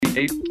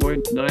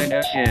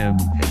88.9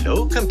 FM.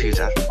 Hello,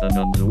 computer. And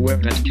on the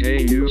web at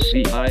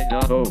kuci.org.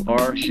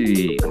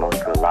 The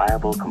most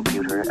reliable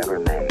computer ever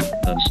made.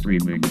 And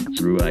streaming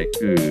through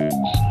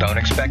iTunes. Don't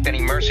expect any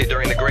mercy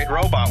during the Great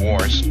Robot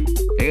Wars.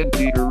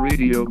 Anteater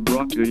Radio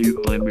brought to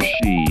you by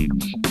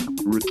machines.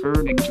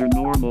 Returning to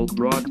normal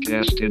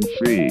broadcast in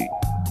 3,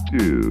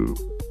 2,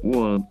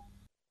 1.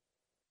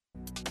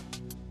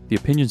 The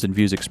opinions and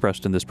views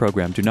expressed in this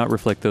program do not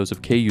reflect those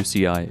of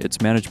KUCI,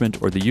 its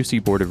management, or the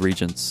UC Board of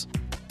Regents.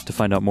 To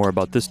find out more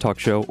about this talk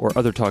show or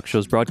other talk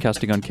shows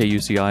broadcasting on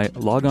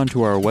KUCI, log on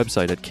to our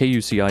website at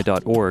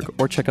kuci.org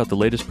or check out the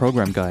latest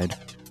program guide.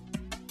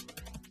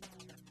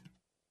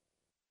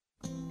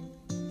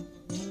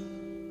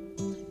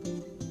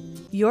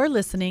 You're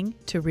listening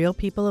to Real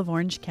People of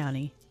Orange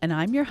County, and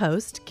I'm your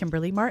host,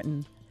 Kimberly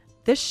Martin.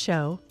 This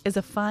show is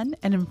a fun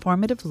and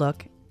informative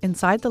look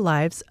inside the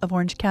lives of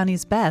Orange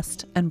County's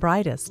best and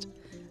brightest.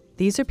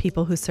 These are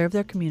people who serve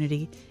their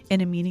community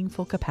in a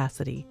meaningful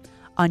capacity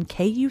on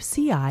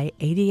KUCI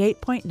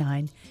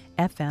 88.9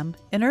 FM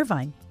in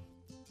Irvine.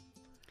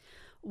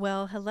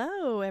 Well,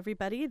 hello,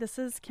 everybody. This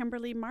is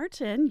Kimberly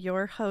Martin,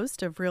 your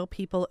host of Real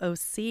People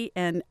OC,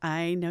 and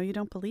I know you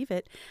don't believe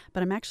it,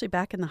 but I'm actually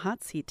back in the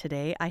hot seat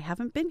today. I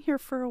haven't been here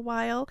for a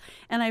while,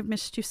 and I've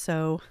missed you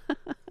so.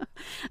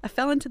 I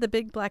fell into the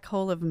big black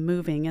hole of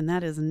moving, and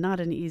that is not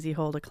an easy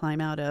hole to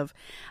climb out of.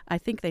 I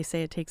think they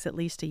say it takes at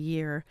least a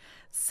year.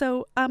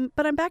 So,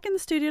 but I'm back in the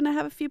studio, and I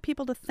have a few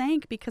people to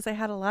thank because I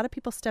had a lot of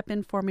people step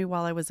in for me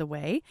while I was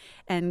away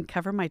and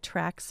cover my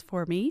tracks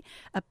for me.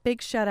 A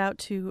big shout out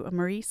to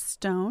Marie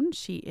Stone.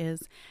 She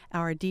is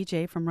our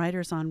DJ from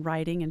Writers on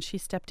Writing, and she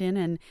stepped in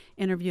and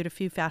interviewed a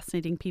few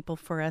fascinating people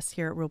for us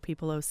here at Real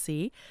People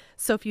OC.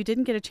 So if you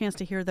didn't get a chance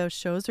to hear those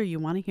shows or you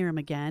want to hear them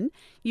again,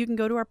 you can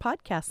go to our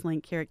podcast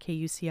link here at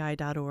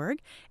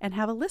kuci.org and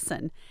have a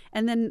listen.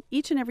 And then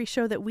each and every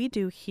show that we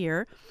do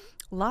here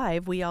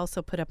live, we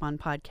also put up on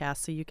podcasts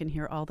so you can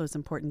hear all those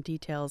important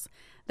details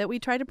that we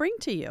try to bring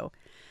to you.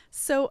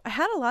 So I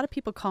had a lot of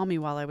people call me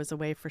while I was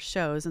away for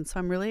shows, and so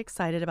I'm really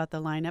excited about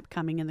the lineup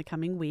coming in the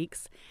coming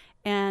weeks.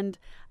 And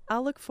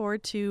I'll look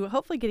forward to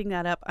hopefully getting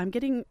that up. I'm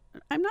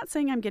not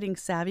saying I'm getting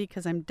savvy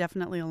because I'm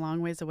definitely a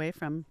long ways away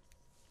from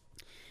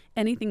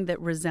anything that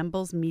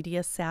resembles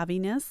media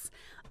savviness,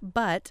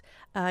 but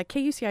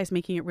KUCI is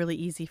making it really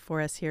easy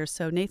for us here.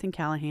 So Nathan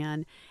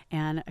Callahan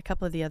and a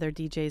couple of the other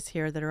DJs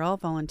here that are all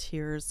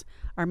volunteers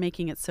are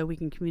making it so we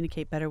can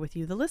communicate better with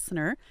you, the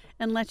listener,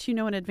 and let you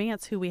know in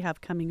advance who we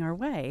have coming our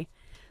way.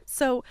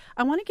 So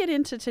I want to get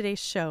into today's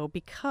show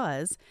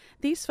because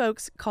these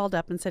folks called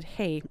up and said,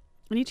 hey,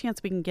 any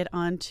chance we can get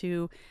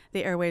onto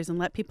the airwaves and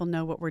let people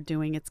know what we're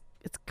doing? It's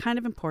kind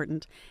of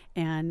important,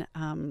 and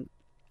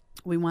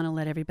we want to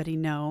let everybody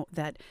know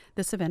that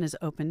this event is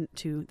open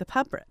to the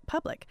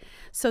public.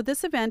 So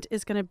this event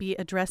is going to be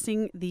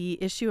addressing the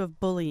issue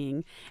of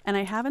bullying. And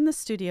I have in the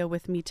studio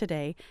with me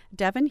today,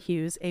 Devin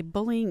Hughes, a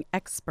bullying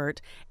expert,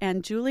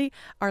 and Julie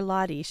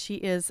Arlotti. She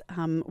is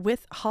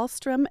with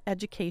Hallstrom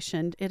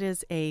Education. It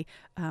is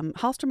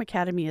Hallstrom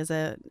Academy is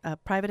a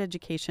private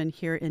education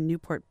here in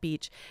Newport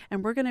Beach.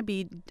 And we're going to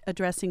be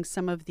addressing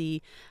some of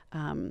the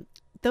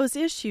those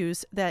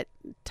issues that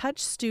touch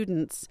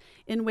students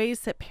in ways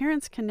that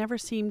parents can never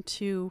seem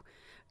to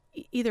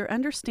either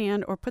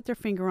understand or put their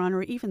finger on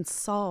or even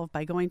solve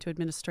by going to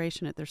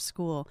administration at their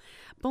school.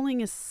 Bullying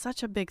is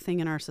such a big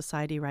thing in our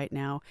society right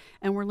now,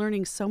 and we're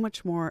learning so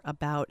much more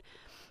about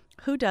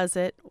who does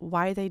it,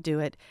 why they do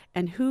it,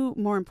 and who,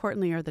 more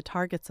importantly, are the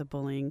targets of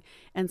bullying.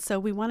 And so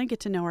we want to get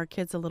to know our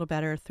kids a little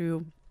better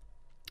through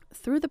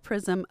the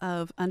prism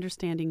of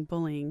understanding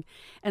bullying.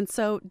 And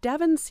so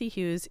Devin C.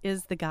 Hughes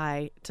is the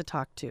guy to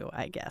talk to,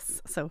 I guess.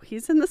 So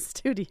he's in the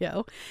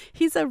studio.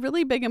 He's a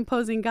really big,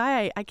 imposing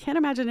guy. I can't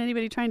imagine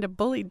anybody trying to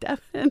bully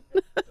Devin.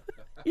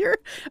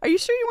 Are you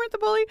sure you weren't the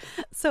bully?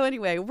 So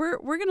anyway, we're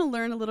going to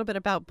learn a little bit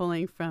about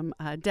bullying from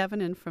Devin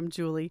and from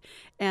Julie.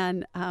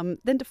 And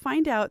then to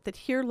find out that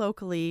here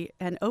locally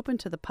and open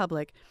to the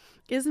public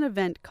is an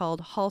event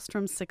called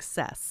Hallstrom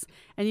Success.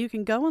 And you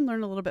can go and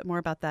learn a little bit more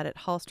about that at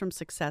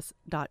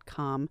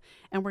hallstromsuccess.com.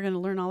 And we're going to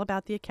learn all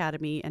about the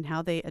academy and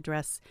how they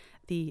address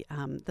the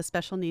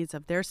special needs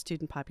of their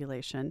student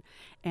population,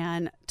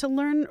 and to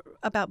learn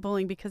about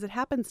bullying because it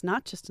happens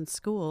not just in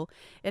school,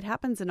 it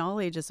happens in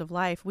all ages of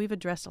life. We've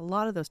addressed a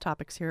lot of those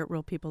topics here at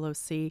Real People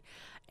OC,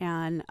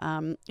 and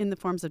in the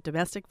forms of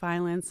domestic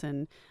violence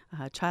and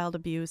child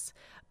abuse.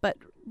 But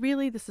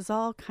really, this is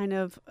all kind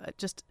of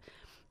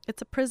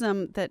it's a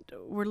prism that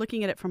we're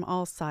looking at it from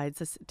all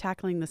sides,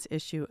 tackling this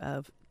issue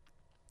of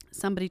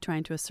somebody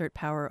trying to assert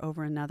power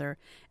over another,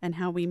 and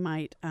how we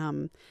might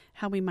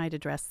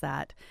address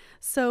that.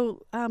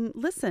 So,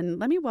 listen,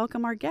 let me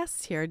welcome our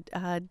guests here.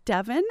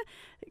 Devin,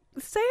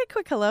 say a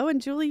quick hello,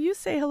 and Julie, you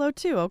say hello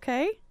too,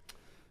 okay?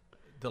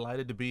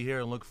 Delighted to be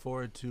here and look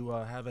forward to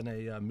having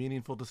a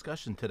meaningful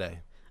discussion today.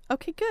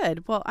 Okay,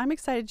 good. Well, I'm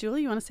excited.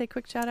 Julie, you want to say a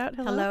quick shout out?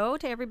 Hello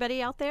to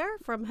everybody out there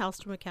from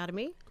Hallstrom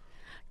Academy.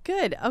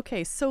 Good.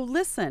 Okay, so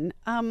listen,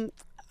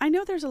 I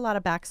know there's a lot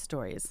of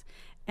backstories,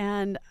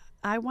 and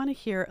I want to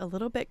hear a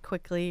little bit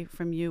quickly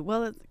from you.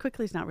 Well,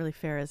 quickly is not really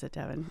fair, is it,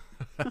 Devin?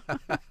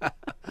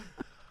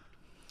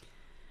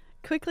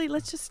 Quickly,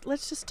 let's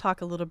just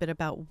talk a little bit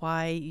about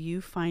why you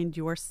find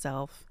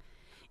yourself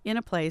in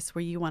a place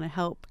where you want to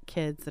help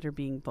kids that are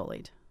being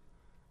bullied.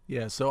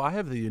 Yeah, so I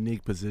have the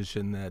unique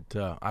position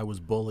that I was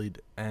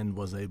bullied and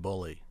was a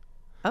bully.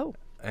 Oh.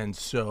 And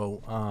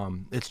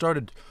so it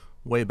started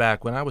way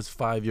back when I was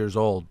 5 years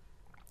old,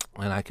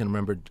 and I can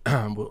remember,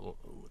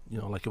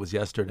 like it was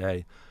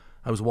yesterday.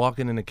 I was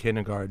walking into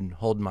kindergarten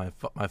holding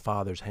my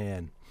father's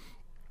hand,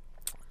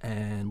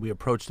 and we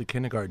approached the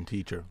kindergarten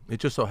teacher. It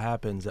just so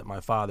happens that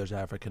my father's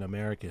African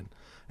American,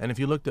 and if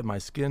you looked at my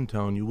skin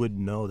tone, you wouldn't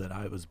know that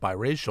I was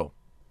biracial.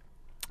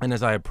 And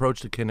as I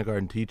approached the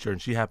kindergarten teacher, and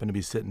she happened to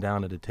be sitting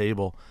down at a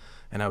table,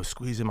 and I was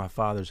squeezing my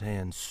father's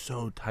hand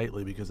so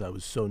tightly because I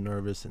was so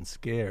nervous and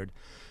scared,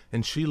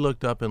 and she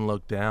looked up and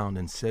looked down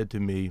and said to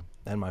me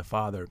and my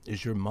father,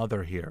 "Is your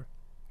mother here?"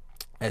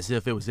 As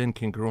if it was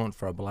incongruent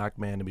for a black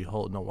man to be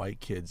holding a white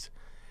kid's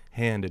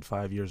hand at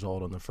 5 years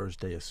old on the first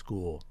day of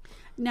school.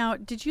 Now,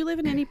 did you live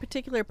in any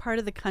particular part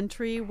of the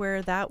country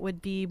where that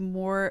would be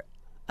more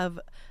of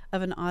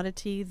an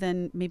oddity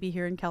than maybe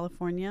here in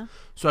California?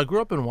 So I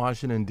grew up in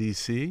Washington,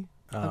 D.C.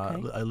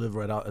 Okay. I live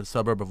right out a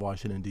suburb of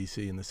Washington,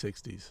 D.C. in the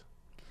 60s.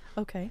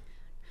 Okay.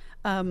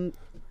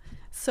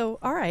 So,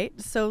 all right.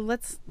 So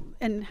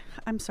and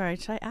I'm sorry,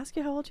 should I ask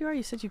you how old you are?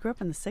 You said you grew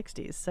up in the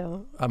 60s,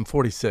 so. I'm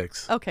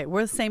 46. Okay,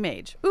 we're the same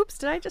age. Oops,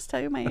 did I just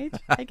tell you my age?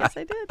 I guess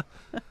I did.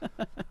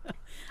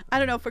 I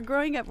don't know. For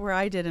growing up where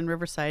I did in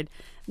Riverside,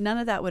 none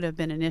of that would have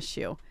been an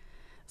issue.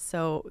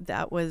 So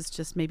that was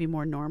just maybe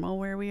more normal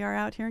where we are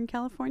out here in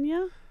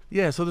California?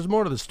 Yeah, so there's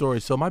more to the story.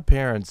 So my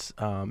parents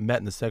met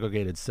in the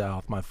segregated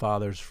South. My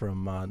father's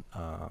from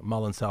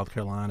Mullen, South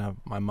Carolina.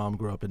 My mom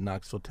grew up in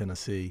Knoxville,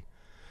 Tennessee.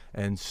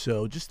 And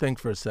so just think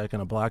for a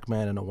second, a black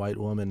man and a white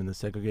woman in the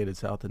segregated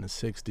South in the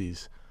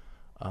 60s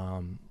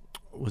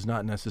was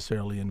not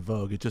necessarily in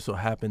vogue. It just so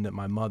happened that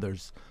my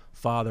mother's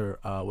father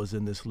was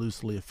in this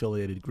loosely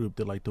affiliated group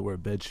that liked to wear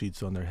bed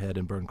sheets on their head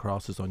and burn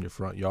crosses on your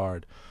front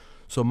yard.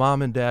 So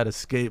mom and dad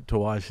escaped to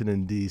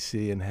Washington,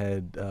 D.C. and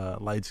had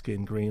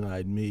light-skinned,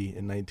 green-eyed me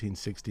in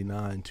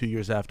 1969, 2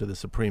 years after the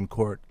Supreme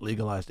Court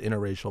legalized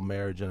interracial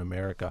marriage in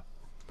America.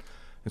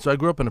 And so I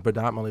grew up in a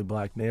predominantly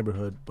black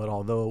neighborhood, but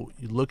although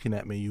you're looking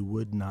at me, you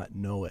would not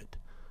know it.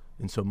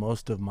 And so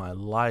most of my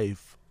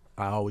life,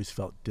 I always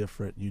felt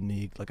different,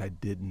 unique, like I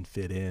didn't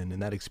fit in.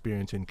 And that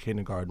experience in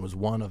kindergarten was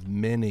one of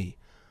many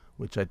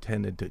which I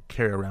tended to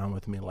carry around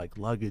with me like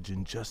luggage,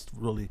 and just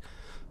really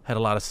had a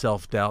lot of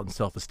self-doubt and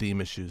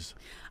self-esteem issues.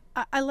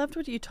 I loved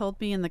what you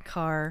told me in the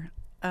car.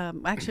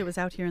 Actually, it was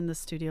out here in the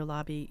studio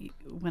lobby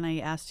when I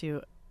asked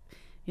you,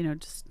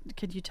 just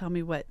could you tell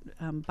me what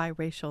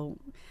biracial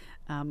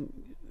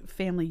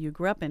family you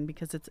grew up in,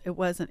 because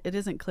it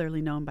isn't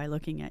clearly known by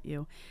looking at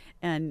you.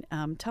 And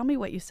tell me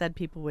what you said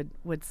people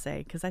would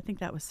say, because I think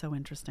that was so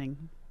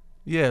interesting.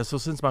 Yeah, so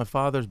since my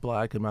father's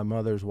black and my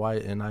mother's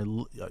white, and I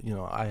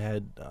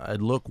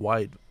look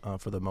white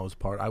for the most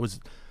part, I was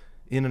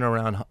in and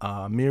around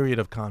a myriad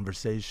of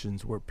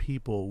conversations where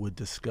people would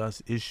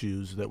discuss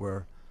issues that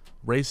were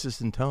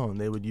racist in tone.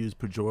 They would use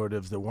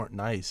pejoratives that weren't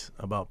nice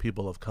about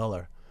people of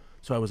color.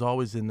 So I was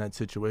always in that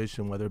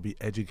situation, whether it be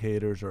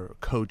educators or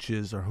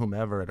coaches or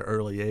whomever at an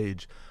early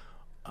age,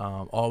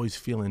 always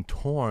feeling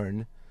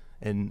torn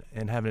and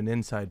having an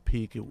inside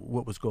peek at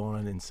what was going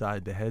on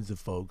inside the heads of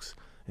folks,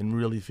 and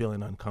really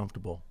feeling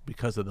uncomfortable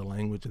because of the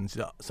language and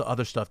so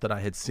other stuff that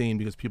I had seen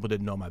because people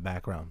didn't know my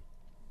background.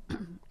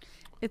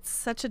 It's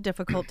such a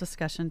difficult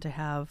discussion to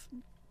have,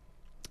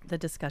 the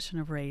discussion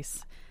of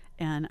race.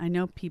 And I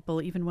know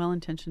people, even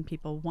well-intentioned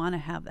people, want to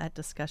have that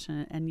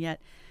discussion, and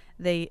yet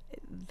they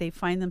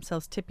find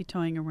themselves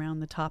tippy-toeing around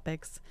the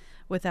topics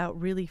without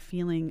really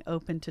feeling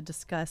open to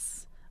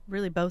discuss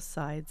really both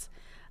sides.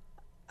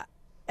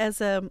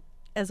 As a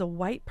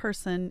white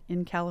person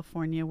in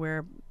California,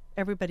 where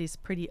everybody's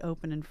pretty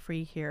open and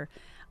free here,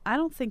 I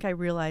don't think I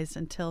realized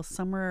until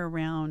somewhere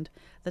around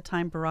the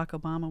time Barack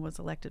Obama was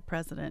elected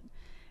president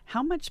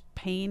how much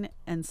pain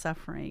and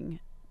suffering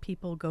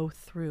people go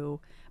through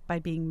by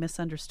being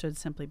misunderstood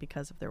simply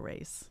because of their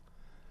race.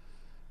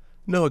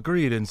 No,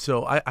 agreed. And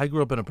so I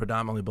grew up in a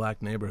predominantly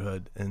black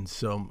neighborhood, and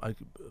so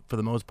for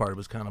the most part it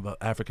was kind of an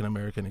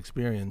African-American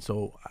experience,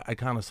 so I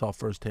kind of saw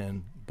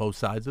firsthand both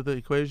sides of the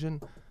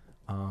equation.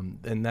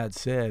 And that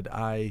said,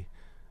 I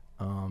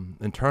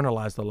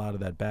internalized a lot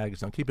of that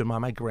baggage. Now, keep in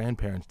mind, my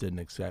grandparents didn't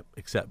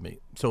accept me.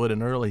 So at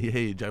an early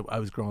age, I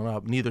was growing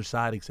up, neither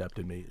side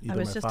accepted me. I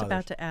was just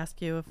about to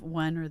ask you if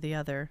one or the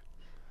other,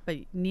 but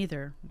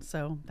neither.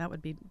 So that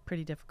would be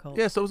pretty difficult.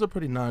 Yeah, so it was a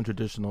pretty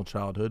non-traditional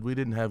childhood. We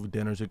didn't have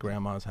dinners at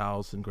Grandma's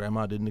house, and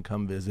Grandma didn't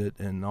come visit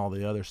and all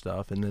the other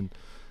stuff. And then,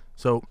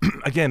 so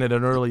again, at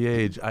an early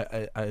age,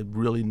 I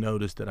really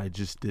noticed that I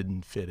just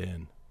didn't fit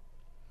in.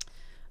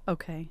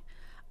 Okay.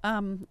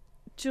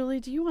 Julie,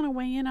 do you want to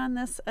weigh in on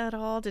this at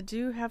all? Did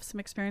you have some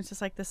experiences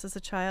like this as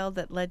a child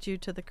that led you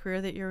to the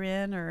career that you're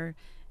in, or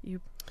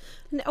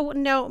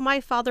No, my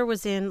father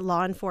was in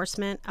law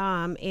enforcement,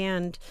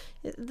 and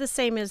the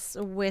same as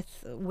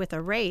with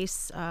a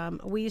race.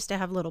 We used to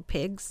have little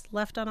pigs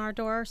left on our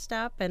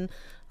doorstep, and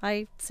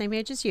same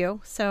age as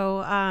you.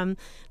 So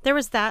there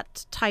was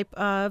that type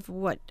of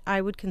what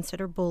I would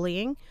consider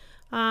bullying.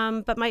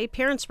 But my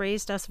parents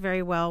raised us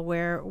very well,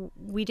 where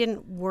we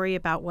didn't worry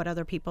about what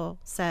other people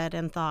said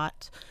and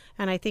thought.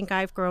 And I think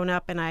I've grown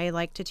up, and I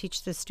like to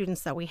teach the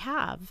students that we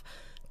have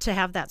to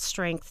have that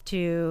strength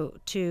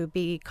to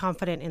be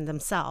confident in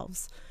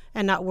themselves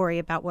and not worry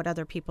about what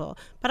other people.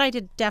 But I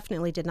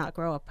definitely did not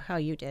grow up how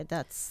you did.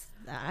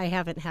 I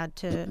haven't had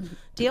to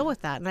deal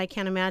with that, and I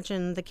can't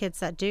imagine the kids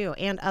that do,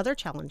 and other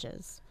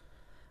challenges.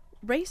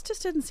 Race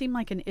just didn't seem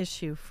like an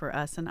issue for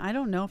us, and I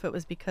don't know if it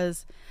was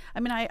because,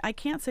 I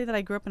can't say that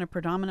I grew up in a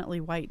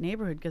predominantly white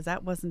neighborhood, because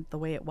that wasn't the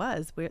way it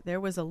was. There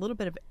was a little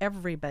bit of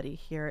everybody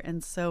here,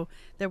 and so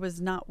there was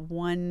not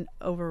one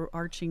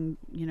overarching,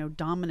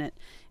 dominant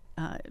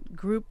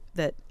group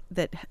that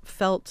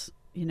felt,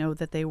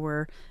 that they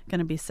were going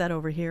to be set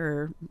over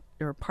here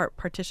or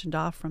partitioned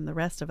off from the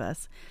rest of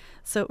us.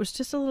 So it was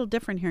just a little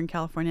different here in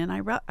California, and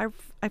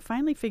I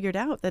finally figured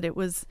out that it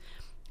was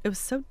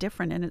so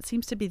different, and it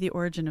seems to be the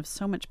origin of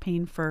so much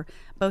pain for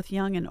both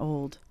young and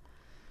old.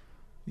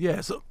 Yeah,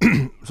 so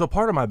so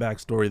part of my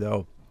backstory,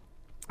 though,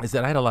 is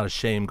that I had a lot of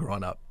shame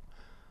growing up.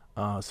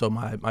 So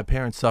my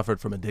parents suffered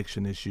from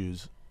addiction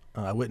issues.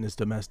 I witnessed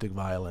domestic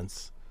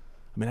violence.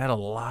 I had a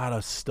lot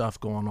of stuff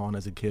going on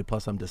as a kid,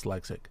 plus I'm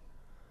dyslexic.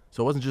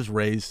 So it wasn't just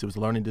race, it was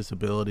learning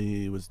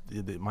disability, it was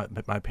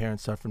my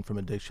parents suffering from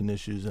addiction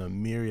issues and a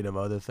myriad of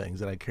other things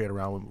that I carried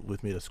around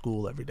with me to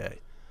school every day,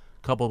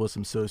 coupled with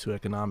some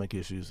socioeconomic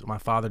issues. My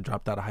father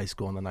dropped out of high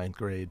school in the 9th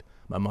grade.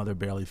 My mother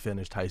barely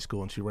finished high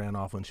school, and she ran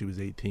off when she was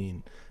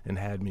 18 and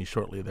had me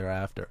shortly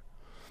thereafter.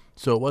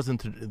 So it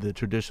wasn't the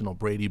traditional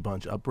Brady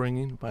Bunch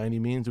upbringing by any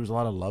means. There was a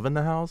lot of love in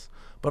the house,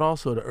 but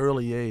also at an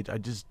early age, I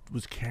just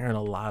was carrying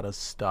a lot of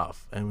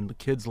stuff. And when the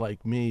kids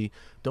like me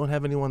don't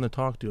have anyone to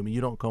talk to,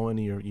 you don't go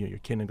into your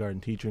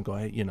kindergarten teacher and go,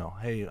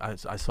 hey,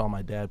 I saw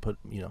my dad put,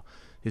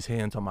 his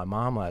hands on my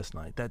mom last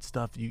night. That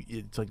stuff,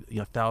 it's like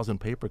 1,000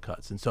 paper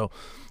cuts. And so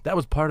that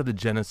was part of the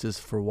genesis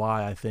for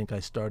why I think I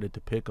started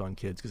to pick on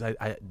kids, because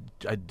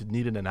I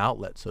needed an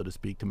outlet, so to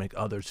speak, to make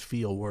others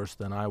feel worse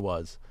than I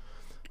was.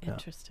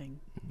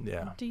 Interesting.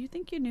 Yeah. Do you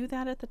think you knew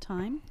that at the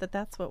time, that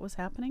that's what was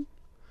happening?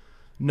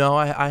 No,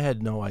 I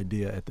had no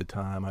idea at the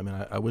time.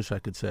 I wish I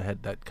could say I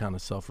had that kind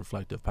of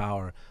self-reflective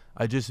power.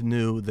 I just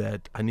knew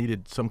that I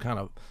needed some kind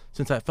of,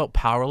 since I felt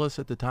powerless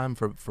at the time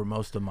for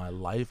most of my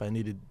life, I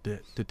needed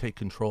to take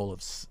control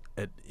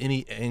at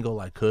any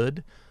angle I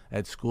could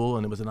at school,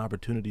 and it was an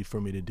opportunity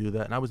for me to do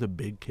that. And I was a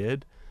big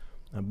kid,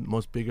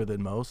 most bigger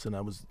than most, and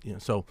I was,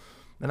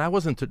 and I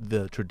wasn't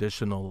the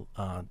traditional,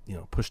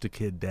 push the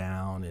kid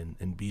down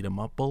and beat him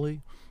up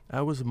bully.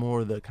 I was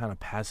more the kind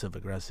of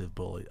passive-aggressive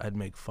bully. I'd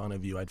make fun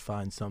of you. I'd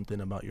find something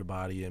about your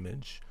body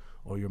image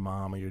or your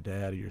mom or your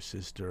dad or your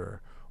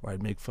sister, or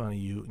I'd make fun of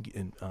you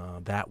in,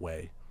 that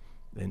way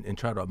and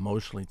try to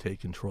emotionally take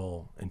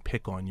control and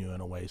pick on you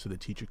in a way so the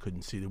teacher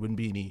couldn't see. There wouldn't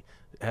be any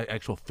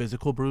actual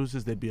physical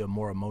bruises. There'd be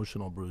more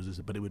emotional bruises,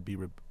 but it would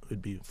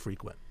be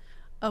frequent.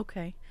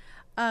 Okay.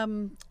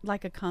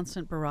 Like a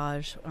constant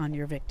barrage on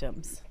your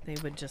victims. They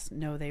would just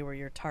know they were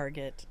your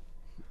target,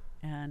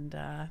 and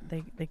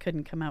they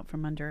couldn't come out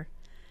from under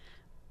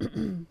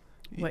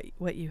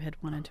what you had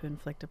wanted to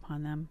inflict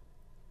upon them.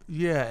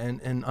 Yeah,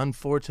 and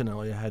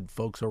unfortunately, I had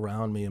folks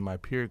around me in my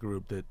peer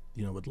group that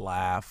would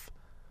laugh,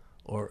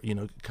 or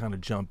kind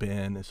of jump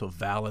in and so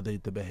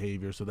validate the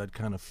behavior. So that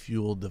kind of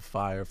fueled the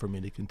fire for me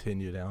to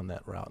continue down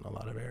that route in a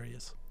lot of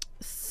areas.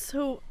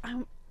 So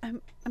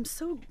I'm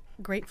so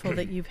grateful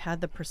that you've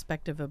had the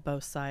perspective of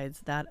both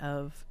sides, that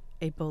of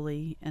a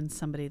bully and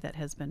somebody that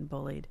has been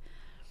bullied.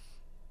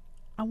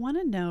 I want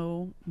to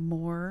know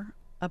more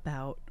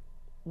about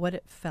what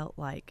it felt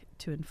like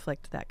to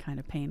inflict that kind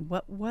of pain.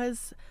 What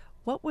was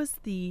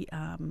the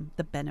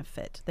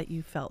benefit that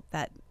you felt,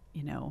 that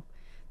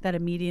that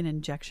immediate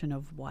injection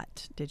of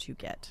what did you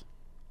get?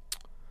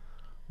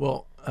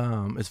 Well,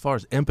 as far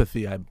as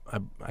empathy,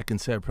 I can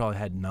say I probably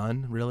had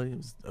none, really.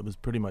 I was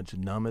pretty much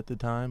numb at the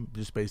time,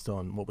 just based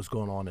on what was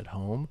going on at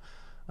home.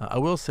 I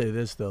will say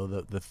this, though,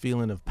 the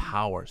feeling of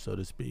power, so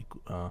to speak,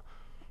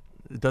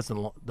 it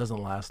doesn't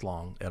last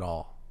long at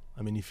all.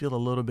 You feel a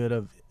little bit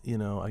of,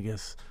 I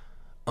guess,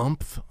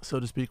 oomph,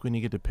 so to speak, when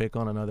you get to pick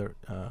on another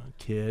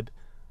kid.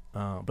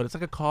 But it's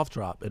like a cough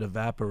drop. It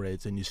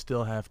evaporates, and you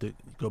still have to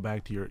go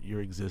back to your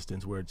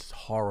existence where it's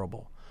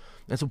horrible.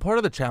 And so part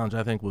of the challenge,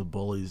 I think, with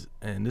bullies,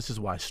 and this is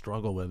why I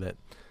struggle with it,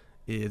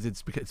 is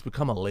it's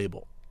become a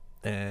label.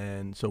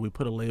 And so we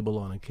put a label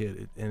on a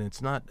kid, and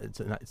it's not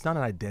an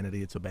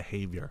identity, it's a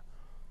behavior.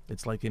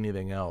 It's like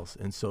anything else.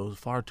 And so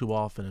far too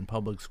often in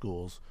public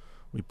schools,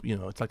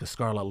 it's like a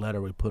scarlet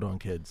letter we put on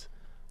kids.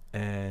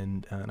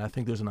 And I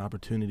think there's an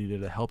opportunity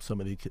to help some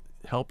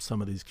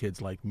of these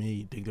kids like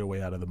me dig their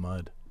way out of the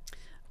mud.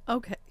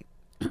 Okay.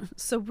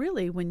 So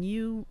really, when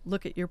you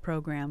look at your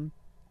program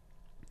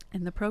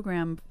And the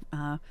program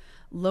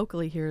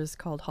locally here is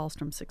called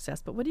Hallstrom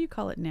Success. But what do you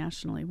call it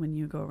nationally when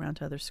you go around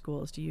to other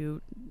schools? Do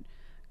you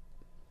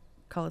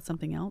call it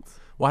something else?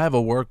 Well, I have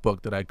a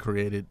workbook that I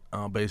created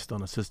based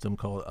on a system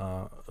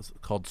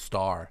called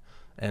STAR.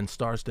 And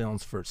STAR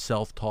stands for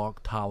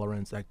self-talk,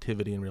 tolerance,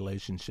 activity, and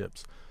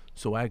relationships.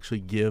 So I actually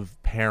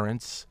give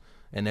parents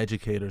and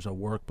educators a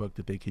workbook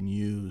that they can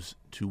use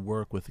to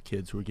work with the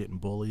kids who are getting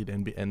bullied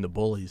and the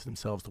bullies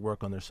themselves to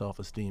work on their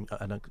self-esteem,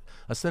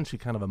 essentially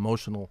kind of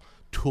emotional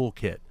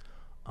toolkit,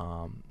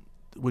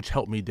 which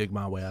helped me dig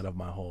my way out of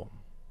my hole.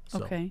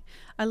 So. Okay.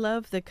 I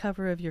love the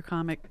cover of your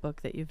comic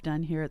book that you've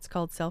done here. It's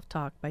called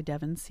Self-Talk by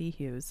Devin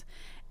Hughes.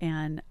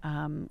 And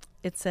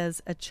it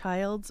says, a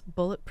child's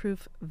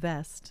bulletproof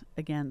vest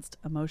against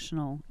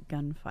emotional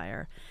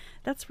gunfire.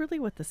 That's really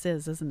what this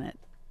is, isn't it?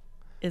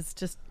 It's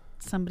just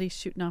somebody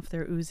shooting off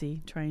their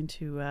Uzi trying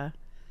to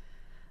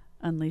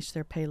unleash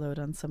their payload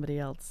on somebody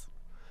else.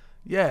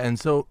 Yeah, and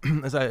so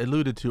as I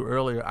alluded to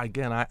earlier,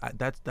 again,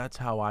 that's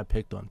how I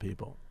picked on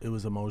people. It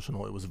was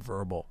emotional, it was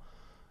verbal.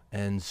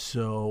 And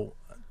so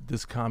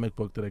this comic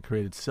book that I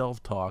created,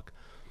 Self-Talk,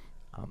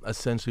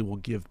 essentially will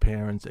give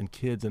parents and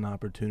kids an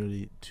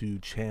opportunity to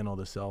channel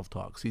the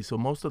self-talk. See, so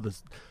most of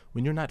this,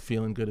 when you're not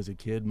feeling good as a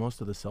kid, most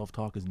of the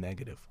self-talk is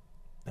negative.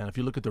 And if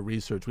you look at the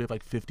research, we have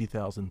like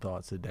 50,000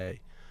 thoughts a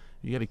day.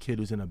 You get a kid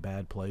who's in a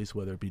bad place,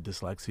 whether it be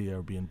dyslexia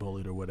or being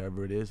bullied or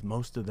whatever it is,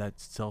 most of that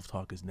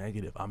self-talk is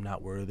negative. I'm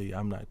not worthy,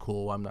 I'm not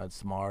cool, I'm not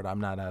smart, I'm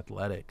not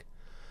athletic.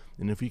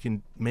 And if you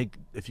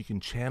can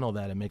channel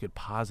that and make it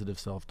positive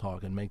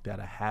self-talk and make that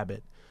a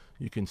habit,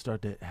 you can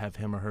start to have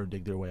him or her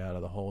dig their way out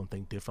of the hole and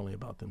think differently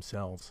about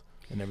themselves,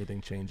 and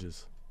everything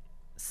changes.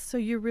 So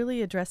you're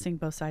really addressing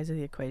both sides of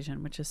the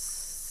equation, which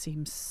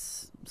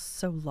seems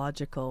so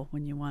logical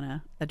when you want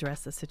to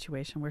address a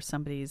situation where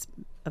somebody's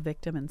a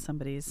victim and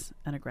somebody's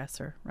an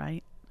aggressor,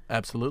 right?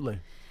 Absolutely.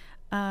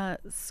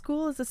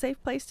 School is a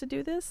safe place to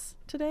do this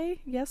today,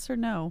 yes or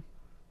no?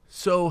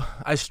 So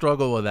I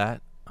struggle with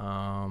that.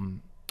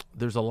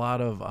 There's a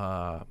lot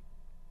of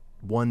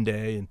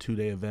 1-day and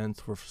 2-day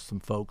events where some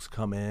folks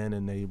come in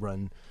and they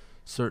run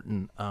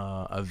certain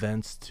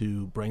events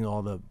to bring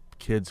all the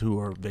kids who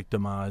are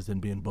victimized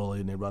and being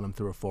bullied, and they run them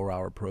through a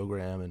 4-hour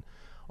program, and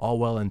all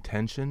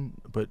well-intentioned,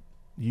 but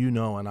you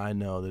know and I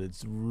know that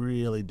it's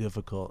really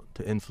difficult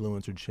to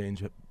influence or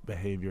change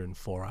behavior in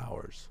 4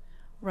 hours.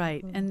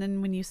 Right. And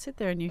then when you sit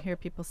there and you hear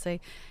people say,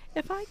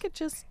 if I could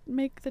just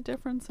make the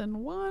difference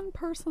in one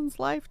person's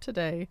life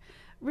today,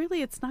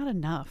 really it's not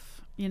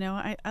enough. You know,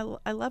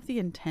 I love the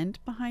intent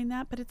behind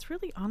that, but it's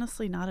really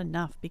honestly not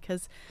enough,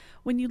 because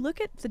when you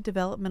look at the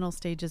developmental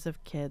stages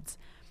of kids,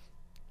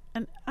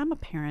 and I'm a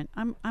parent,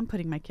 I'm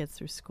putting my kids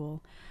through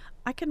school.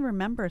 I can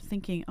remember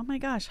thinking, oh my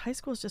gosh, high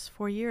school is just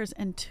 4 years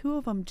and 2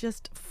 of them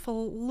just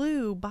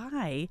flew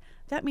by.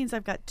 That means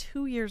I've got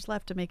 2 years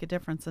left to make a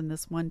difference in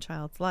this one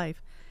child's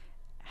life.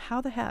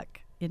 How the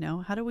heck, you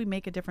know, how do we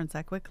make a difference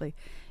that quickly?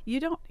 You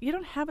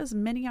don't have as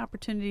many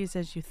opportunities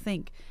as you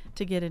think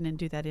to get in and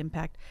do that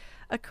impact.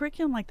 A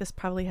curriculum like this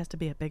probably has to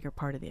be a bigger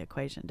part of the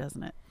equation,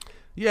 doesn't it?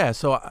 Yeah,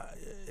 so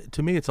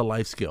to me it's a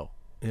life skill.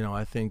 You know,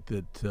 I think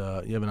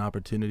that you have an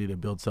opportunity to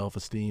build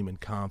self-esteem and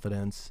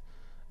confidence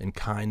and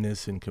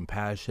kindness and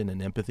compassion,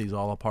 and empathy is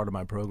all a part of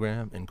my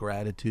program, and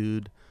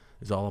gratitude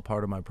is all a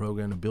part of my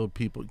program, to build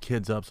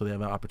kids up so they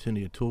have an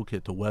opportunity, a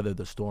toolkit to weather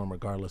the storm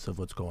regardless of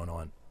what's going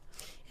on.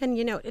 And,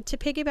 you know, to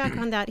piggyback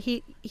on that,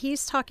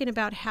 he's talking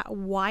about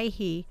why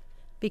he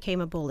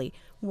became a bully,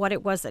 what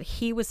it was that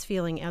he was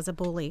feeling as a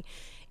bully.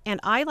 And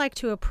I like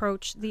to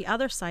approach the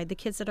other side, the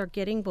kids that are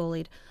getting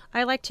bullied.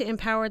 I like to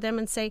empower them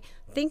and say,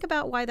 think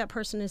about why that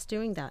person is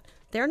doing that.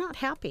 They're not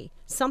happy.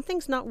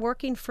 Something's not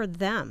working for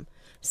them.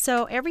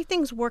 So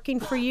everything's working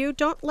for you.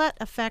 Don't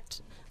let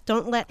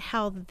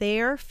how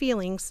their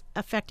feelings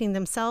affecting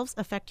themselves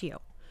affect you.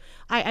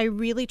 I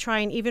really try,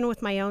 and even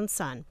with my own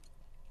son,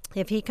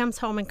 if he comes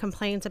home and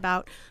complains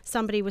about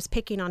somebody was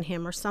picking on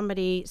him or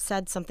somebody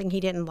said something he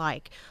didn't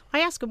like, I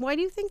ask him, why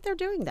do you think they're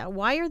doing that?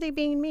 Why are they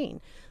being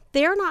mean?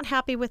 They're not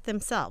happy with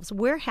themselves.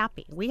 We're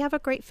happy. We have a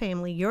great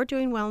family. You're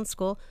doing well in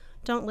school.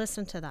 Don't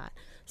listen to that.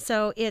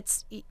 So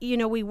it's, you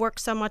know, we work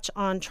so much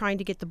on trying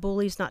to get the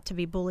bullies not to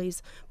be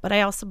bullies, but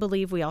I also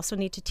believe we also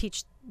need to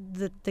teach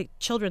the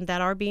children that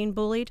are being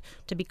bullied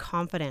to be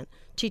confident,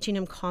 teaching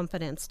them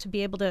confidence, to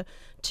be able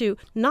to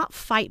not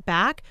fight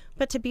back,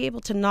 but to be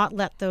able to not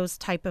let those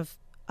type of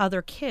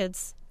other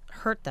kids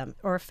hurt them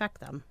or affect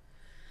them.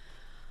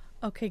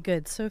 Okay,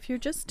 good. So if you're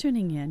just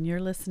tuning in, you're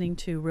listening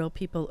to Real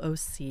People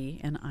OC,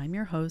 and I'm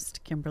your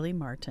host, Kimberly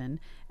Martin.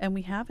 And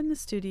we have in the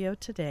studio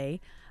today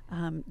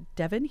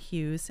Devin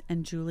Hughes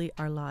and Julie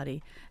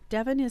Arlotti.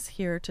 Devin is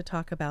here to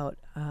talk about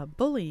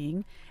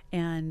bullying,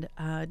 and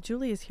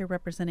Julie is here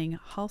representing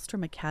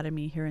Hallstrom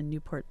Academy here in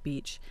Newport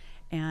Beach.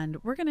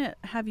 And we're going to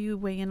have you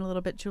weigh in a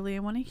little bit, Julie. I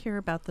want to hear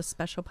about the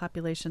special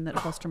population that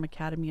Hallstrom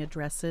Academy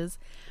addresses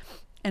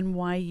and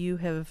why you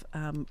have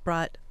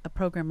brought a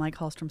program like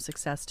Hallstrom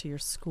Success to your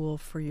school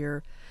for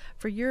your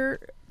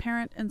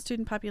parent and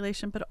student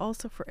population, but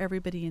also for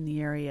everybody in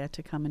the area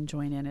to come and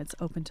join in. It's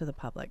open to the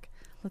public.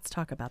 Let's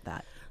talk about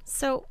that.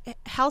 So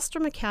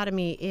Hallstrom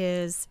Academy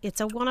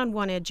it's a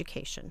one-on-one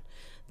education.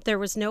 There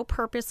was no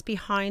purpose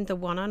behind the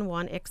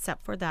one-on-one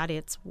except for that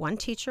it's one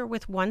teacher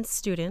with one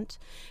student,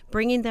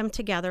 bringing them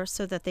together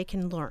so that they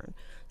can learn.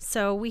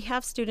 So we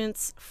have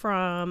students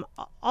from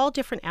all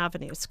different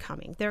avenues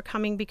coming. They're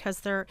coming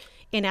because they're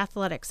in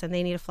athletics and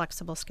they need a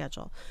flexible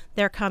schedule.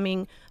 They're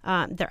coming,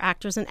 they're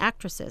actors and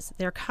actresses.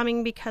 They're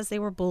coming because they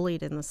were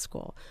bullied in the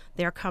school.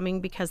 They're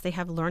coming because they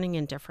have learning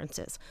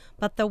indifferences.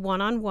 But the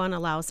one-on-one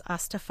allows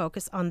us to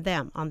focus on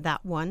them, on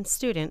that one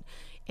student,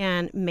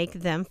 and make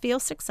them feel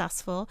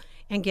successful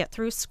and get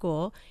through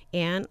school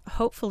and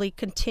hopefully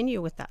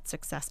continue with that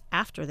success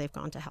after they've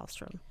gone to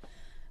Hallstrom.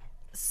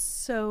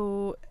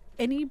 So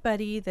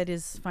anybody that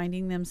is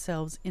finding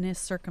themselves in a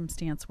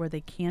circumstance where they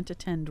can't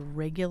attend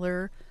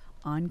regular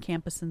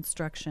on-campus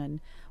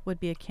instruction would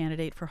be a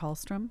candidate for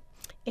Hallstrom?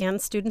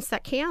 And students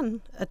that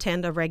can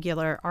attend a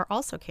regular are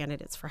also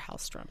candidates for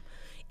Hallstrom.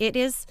 It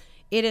is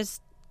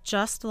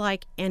just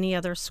like any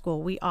other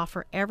school. We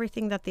offer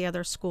everything that the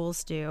other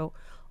schools do.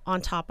 On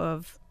top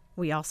of,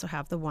 we also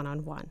have the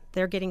one-on-one.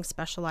 They're getting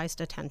specialized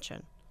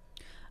attention.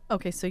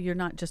 Okay, so you're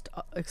not just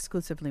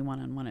exclusively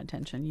one-on-one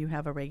attention. You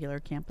have a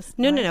regular campus.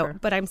 No.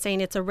 But I'm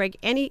saying it's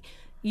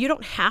you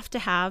don't have to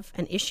have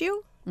an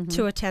issue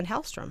to attend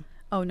Hallstrom.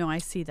 Oh, no, I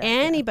see that.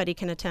 Anybody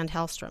can attend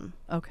Hallstrom.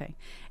 Okay.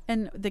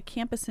 And the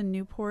campus in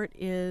Newport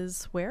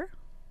is where?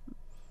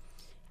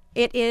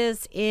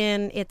 It's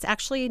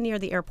actually near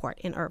the airport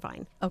in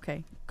Irvine.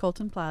 Okay.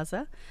 Colton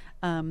Plaza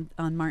on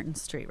Martin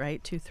Street,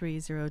 right?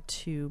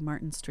 2302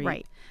 Martin Street.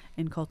 Right.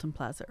 In Colton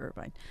Plaza,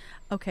 Irvine.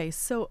 Okay,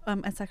 so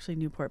it's actually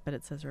Newport, but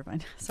it says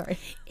Irvine. Sorry.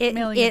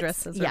 Mailing address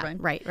says Irvine.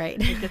 Yeah, right.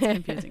 It gets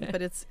confusing,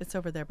 but it's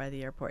over there by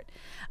the airport.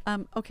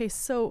 Okay,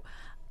 so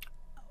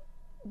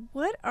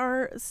what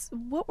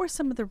were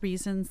some of the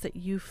reasons that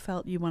you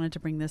felt you wanted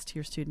to bring this to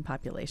your student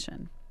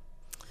population?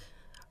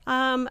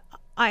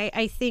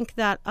 I think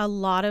that a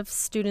lot of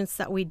students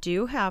that we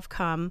do have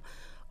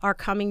are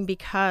coming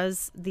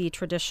because the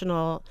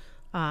traditional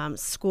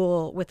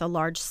school with a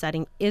large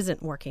setting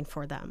isn't working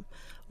for them,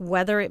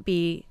 whether it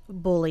be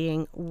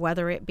bullying,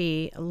 whether it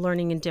be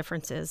learning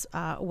indifferences,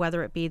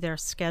 whether it be their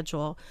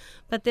schedule.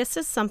 But this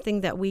is something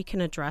that we can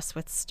address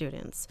with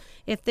students.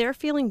 If they're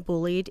feeling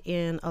bullied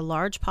in a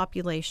large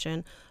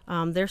population,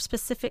 there are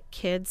specific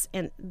kids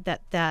and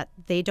that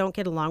they don't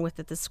get along with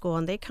at the school,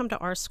 and they come to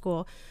our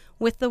school.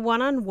 With the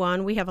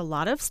one-on-one, we have a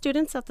lot of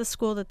students at the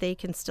school that they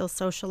can still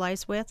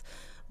socialize with,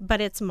 but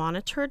it's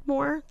monitored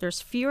more.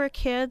 There's fewer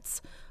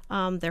kids.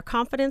 Their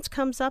confidence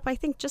comes up. I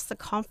think just the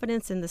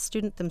confidence in the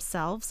student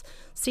themselves,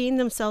 seeing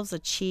themselves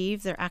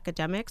achieve their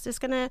academics, is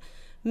going to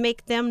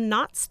make them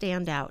not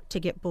stand out to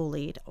get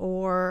bullied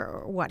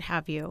or what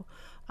have you.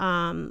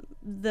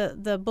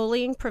 The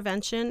bullying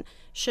prevention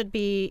should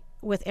be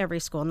with every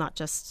school, not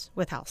just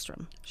with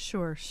Hallstrom.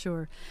 Sure.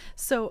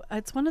 So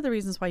it's one of the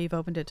reasons why you've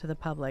opened it to the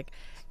public.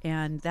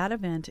 And that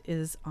event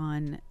is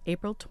on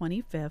April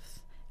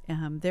 25th.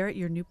 There at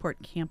your Newport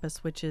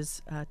campus, which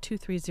is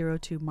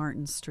 2302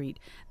 Martin Street.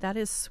 That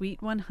is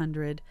Suite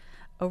 100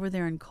 over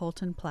there in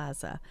Colton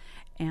Plaza.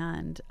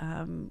 And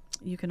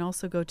you can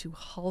also go to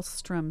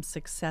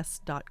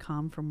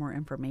hallstromsuccess.com for more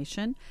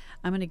information.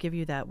 I'm going to give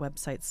you that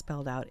website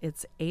spelled out.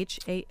 It's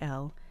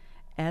HALSTROM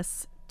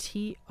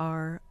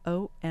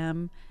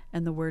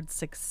and the word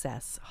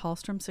success,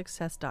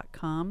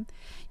 hallstromsuccess.com.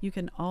 You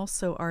can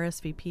also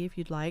RSVP if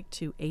you'd like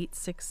to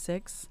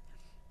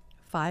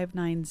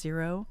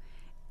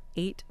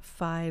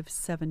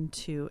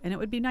 866-590-8572, and it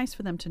would be nice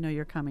for them to know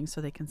you're coming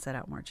so they can set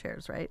out more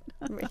chairs, right?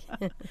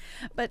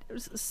 But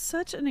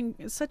such an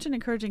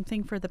encouraging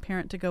thing for the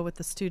parent to go with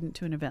the student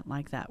to an event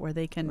like that, where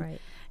they can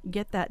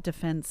get that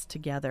defense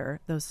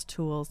together, those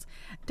tools.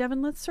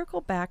 Devin, let's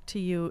circle back to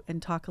you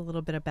and talk a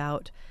little bit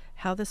about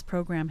how this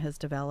program has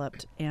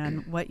developed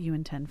and what you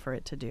intend for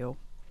it to do.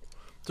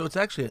 So it's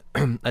actually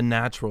a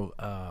natural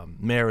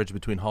marriage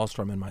between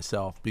Hallstrom and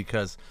myself,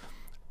 because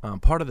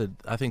part of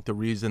I think the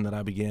reason that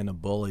I began to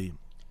bully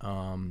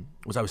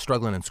was I was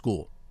struggling in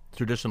school,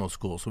 traditional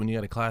school. So when you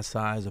got a class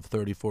size of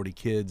 30, 40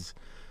 kids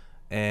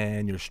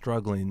and you're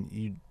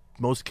struggling,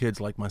 most kids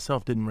like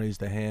myself didn't raise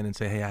their hand and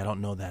say, hey, I don't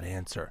know that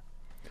answer.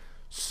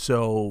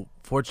 So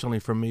fortunately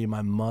for me,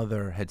 my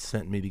mother had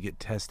sent me to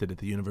get tested at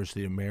the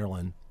University of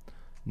Maryland.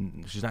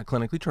 She's not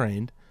clinically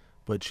trained,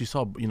 but she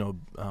saw,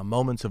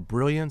 moments of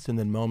brilliance and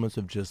then moments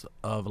of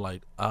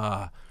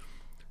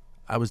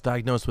I was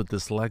diagnosed with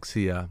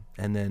dyslexia,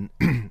 and then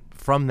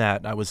from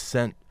that, I was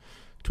sent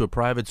to a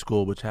private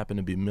school, which happened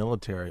to be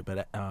military.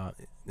 But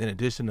in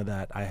addition to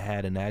that, I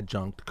had an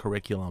adjunct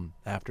curriculum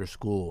after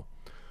school,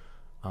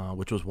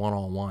 which was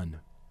one-on-one.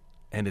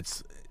 And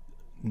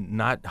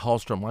not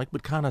Hallstrom-like,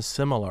 but kind of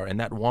similar. And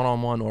that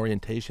one-on-one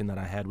orientation that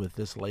I had with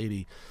this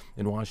lady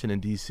in Washington,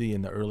 D.C.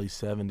 in the early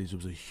 70s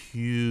was a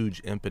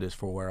huge impetus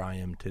for where I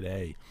am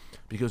today,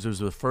 because it was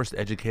the first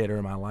educator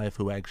in my life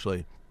who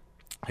actually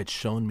had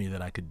shown me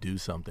that I could do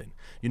something.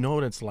 You know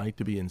what it's like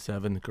to be in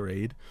 7th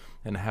grade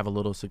and have a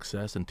little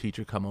success and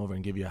teacher come over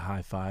and give you a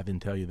high five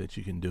and tell you that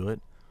you can do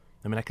it?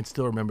 I mean, I can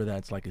still remember that.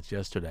 It's like it's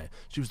yesterday.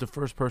 She was the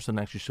first person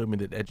that actually showed me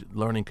that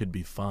learning could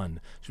be fun.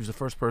 She was the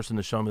first person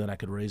to show me that I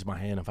could raise my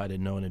hand if I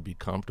didn't know and it'd be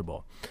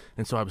comfortable.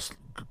 And so I was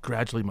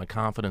gradually, my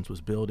confidence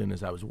was building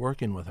as I was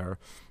working with her,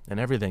 and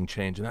everything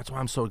changed. And that's why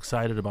I'm so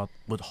excited about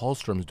what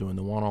Hallstrom's doing,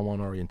 the one-on-one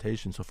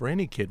orientation. So for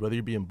any kid, whether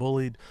you're being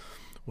bullied,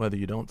 whether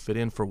you don't fit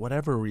in for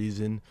whatever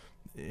reason,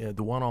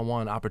 the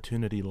one-on-one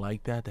opportunity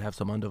like that, to have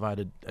some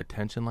undivided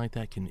attention like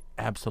that, can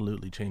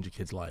absolutely change a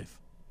kid's life.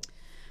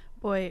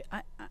 Boy,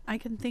 I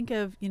can think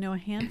of, a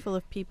handful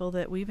of people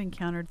that we've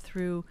encountered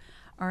through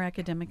our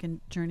academic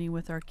journey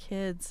with our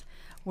kids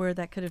where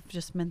that could have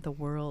just meant the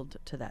world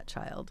to that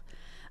child.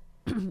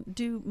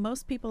 Do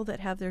most people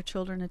that have their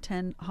children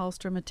attend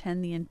Hallstrom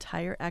attend the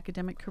entire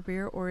academic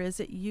career, or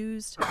is it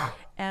used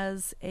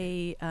as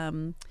a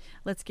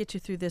let's get you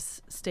through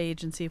this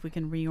stage and see if we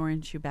can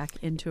reorient you back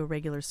into a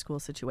regular school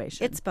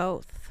situation? It's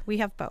both. We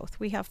have both.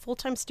 We have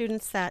full-time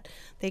students that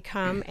they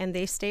come and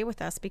they stay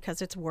with us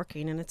because it's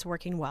working and it's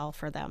working well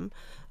for them,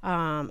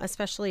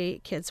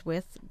 especially kids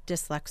with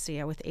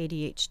dyslexia, with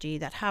ADHD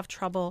that have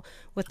trouble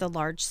with the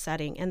large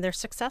setting, and they're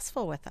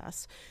successful with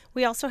us.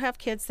 We also have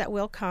kids that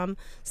will come,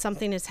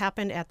 something has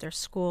happened at their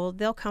school,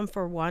 they'll come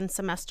for 1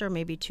 semester,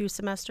 maybe 2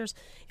 semesters,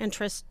 and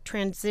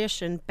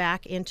transition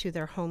back into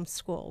their home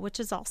school, which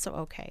is also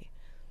okay.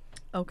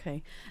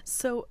 Okay.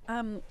 So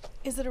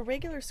is it a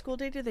regular school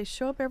day? Do they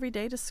show up every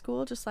day to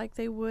school just like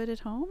they would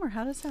at home, or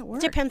how does that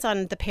work? Depends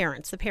on the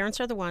parents. The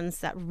parents are the ones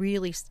that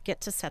really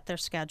get to set their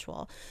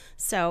schedule.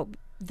 So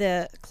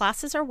the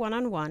classes are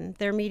one-on-one.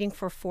 They're meeting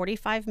for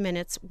 45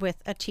 minutes with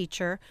a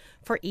teacher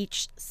for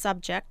each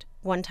subject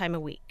 1 time a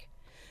week.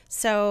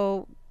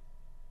 So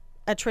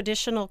a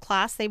traditional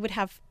class, they would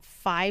have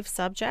 5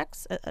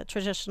 subjects. A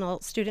traditional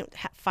student,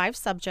 5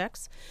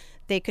 subjects.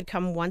 They could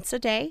come once a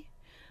day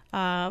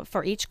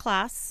for each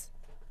class.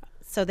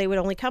 So they would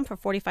only come for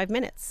 45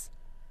 minutes,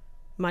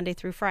 Monday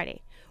through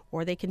Friday.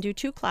 Or they can do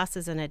 2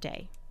 classes in a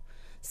day.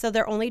 So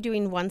they're only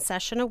doing 1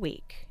 session a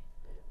week.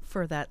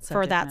 For that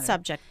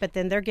subject. But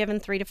then they're given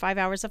 3 to 5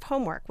 hours of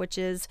homework, which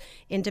is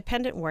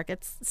independent work.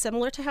 It's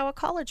similar to how a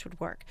college would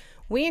work.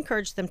 We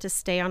encourage them to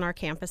stay on our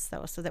campus,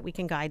 though, so that we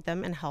can guide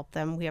them and help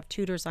them. We have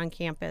tutors on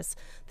campus.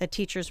 The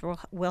teachers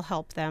will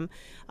help them.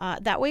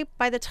 That way,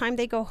 by the time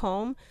they go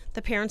home,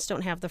 the parents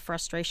don't have the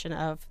frustration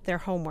of their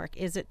homework.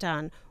 Is it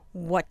done?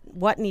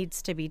 What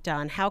needs to be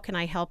done? How can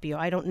I help you?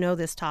 I don't know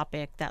this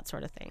topic, that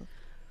sort of thing.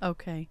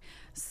 Okay.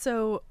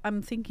 So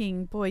I'm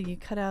thinking, boy, you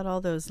cut out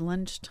all those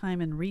lunchtime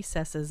and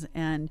recesses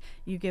and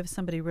you give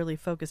somebody really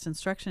focused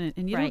instruction,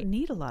 and you Right. don't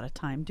need a lot of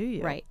time, do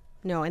you? Right.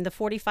 No, in the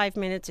 45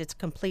 minutes, it's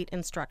complete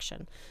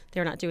instruction.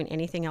 They're not doing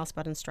anything else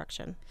but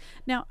instruction.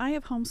 Now, I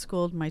have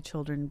homeschooled my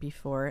children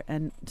before,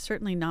 and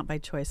certainly not by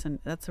choice, and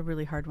that's a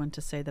really hard one to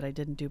say that I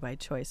didn't do by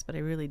choice, but I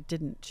really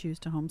didn't choose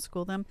to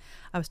homeschool them.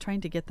 I was trying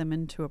to get them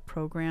into a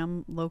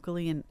program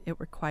locally, and it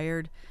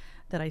required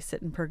that I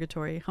sit in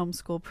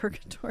homeschool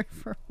purgatory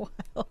for a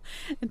while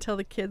until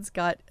the kids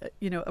got,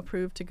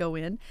 approved to go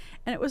in.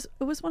 And it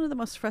was one of the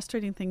most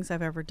frustrating things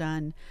I've ever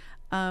done.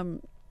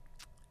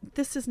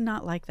 This is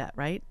not like that,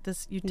 right?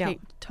 No.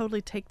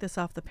 Totally take this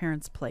off the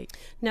parent's plate.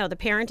 No, the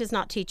parent is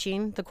not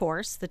teaching the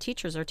course. The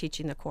teachers are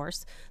teaching the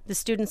course. The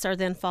students are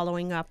then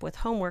following up with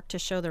homework to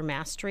show their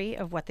mastery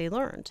of what they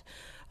learned.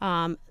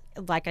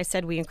 Like I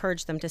said, we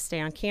encourage them to stay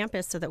on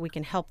campus so that we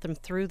can help them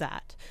through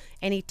that.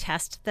 Any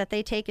test that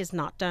they take is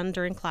not done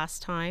during class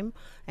time.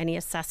 Any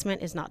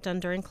assessment is not done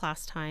during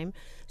class time.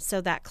 So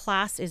that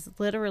class is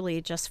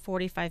literally just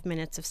 45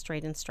 minutes of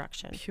straight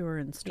instruction. Pure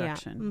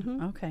instruction. Yeah.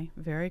 Mm-hmm. Okay.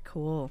 Very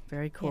cool.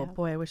 Very cool. Yeah.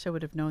 Boy, I wish I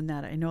would have known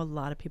that. I know a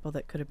lot of people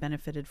that could have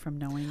benefited from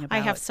knowing about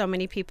I have so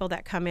many people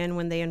that come in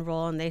when they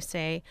enroll and they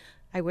say,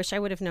 I wish I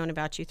would have known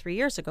about you 3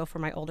 years ago for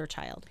my older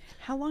child.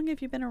 How long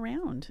have you been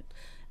around?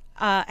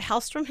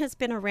 Hallstrom has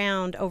been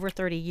around over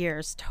 30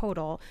 years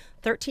total,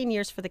 13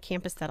 years for the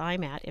campus that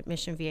I'm at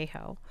Mission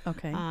Viejo.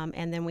 Okay.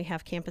 And then we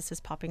have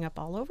campuses popping up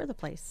all over the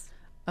place.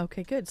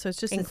 Okay, good. So it's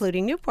just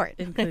including Newport.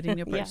 Including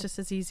Newport. Yeah. It's just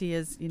as easy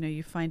as,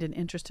 you find an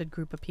interested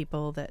group of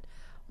people that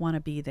want to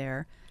be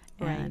there.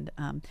 Right.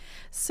 And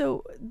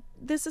so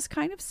this is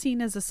kind of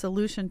seen as a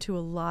solution to a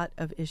lot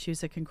of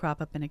issues that can crop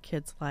up in a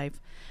kid's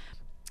life.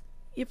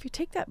 If you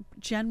take that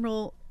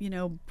general,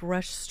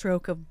 brush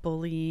stroke of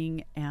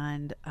bullying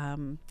and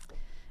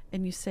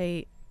you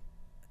say,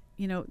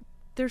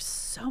 there's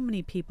so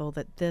many people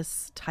that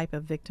this type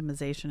of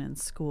victimization in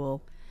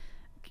school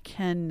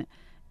can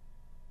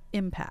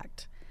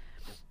impact.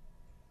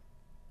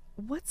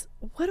 What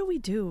do we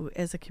do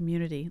as a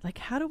community? Like,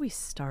 how do we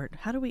start?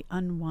 How do we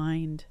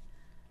unwind?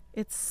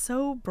 It's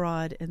so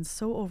broad and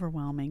so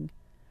overwhelming.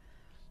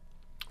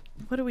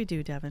 What do we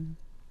do, Devin?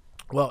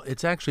 Well,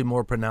 it's actually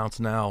more pronounced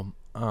now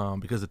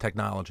because of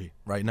technology.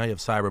 Right now you have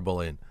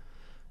cyberbullying.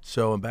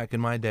 So back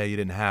in my day, you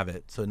didn't have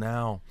it. So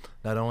now,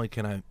 not only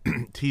can I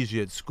tease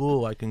you at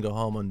school, I can go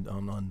home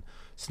on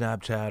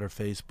Snapchat or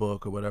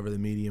Facebook or whatever the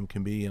medium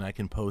can be, and I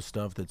can post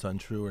stuff that's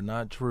untrue or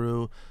not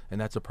true, and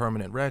that's a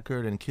permanent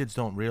record, and kids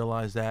don't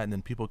realize that, and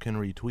then people can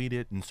retweet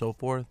it and so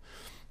forth.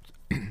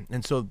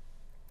 And so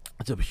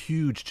it's a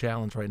huge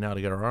challenge right now to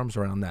get our arms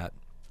around that.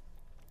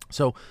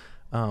 So,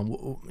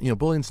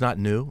 bullying's not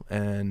new,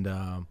 and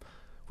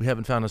we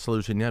haven't found a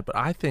solution yet, but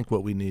I think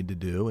what we need to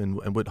do,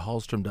 and what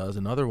Hallstrom does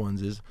and other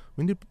ones, is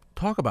we need to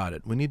talk about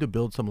it. We need to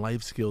build some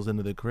life skills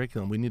into the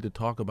curriculum. We need to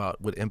talk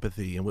about what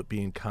empathy and what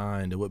being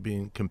kind and what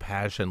being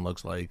compassion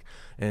looks like,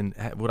 and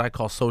what I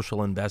call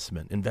social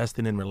investment,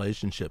 investing in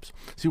relationships.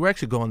 See, we're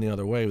actually going the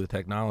other way with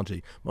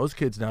technology. Most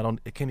kids now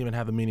can't even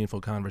have a meaningful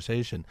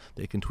conversation.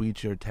 They can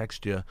tweet you or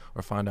text you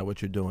or find out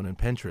what you're doing in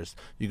Pinterest.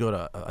 You go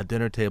to a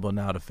dinner table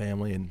now to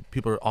family, and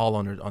people are all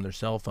on their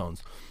cell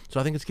phones. So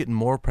I think it's getting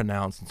more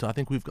pronounced, and so I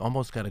think we've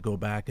almost got to go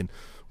back and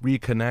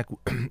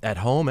reconnect at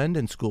home and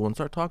in school and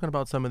start talking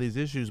about some of these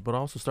issues, but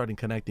also starting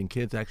connecting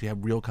kids to actually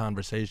have real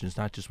conversations,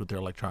 not just with their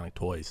electronic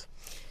toys.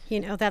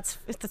 That's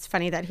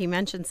funny that he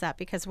mentions that,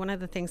 because one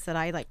of the things that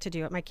I like to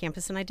do at my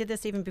campus, and I did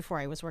this even before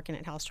I was working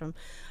at Hallstrom,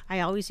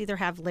 I always either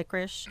have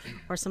licorice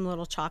or some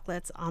little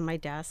chocolates on my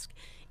desk,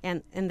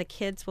 and the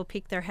kids will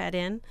peek their head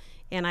in,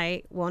 and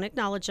I won't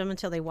acknowledge them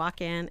until they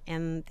walk in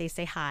and they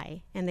say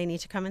hi, and they need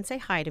to come and say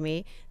hi to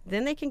me.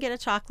 Then they can get a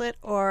chocolate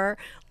or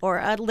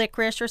a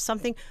licorice or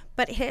something.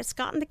 But it's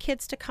gotten the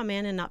kids to come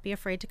in and not be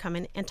afraid to come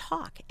in and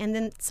talk. And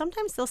then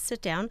sometimes they'll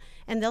sit down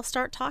and they'll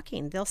start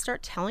talking. They'll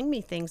start telling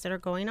me things that are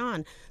going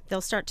on. They'll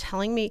start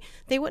telling me.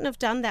 They wouldn't have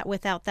done that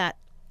without that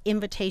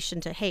invitation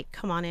to, hey,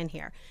 come on in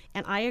here.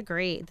 And I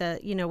agree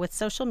that, with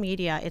social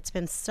media, it's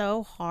been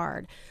so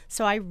hard.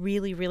 So I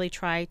really, really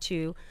try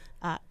to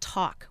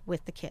talk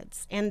with the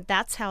kids. And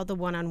that's how the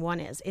one-on-one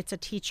is. It's a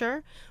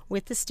teacher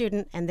with the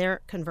student, and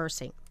they're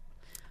conversing.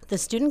 The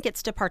student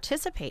gets to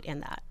participate in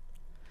that.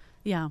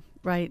 Yeah,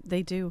 right.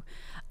 They do.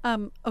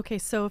 Okay,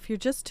 so if you're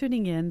just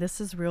tuning in,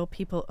 this is Real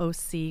People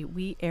OC.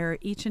 We air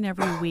each and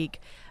every week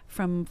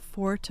from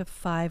 4 to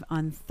 5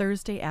 on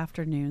Thursday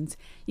afternoons.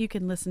 You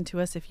can listen to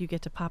us if you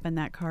get to pop in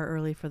that car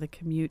early for the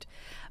commute.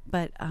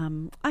 But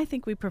I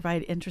think we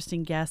provide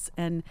interesting guests.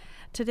 And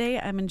today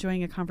I'm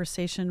enjoying a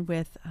conversation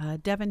with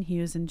Devin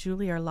Hughes and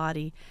Julie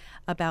Arlotti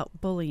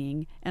about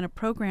bullying, and a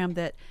program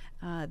that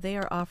they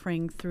are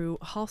offering through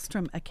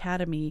Hallstrom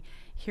Academy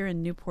here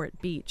in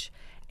Newport Beach.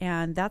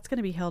 And that's going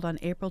to be held on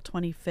April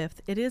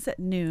 25th. It is at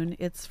noon.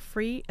 It's a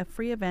free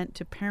event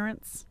to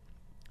parents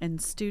and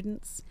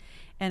students.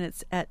 And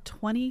it's at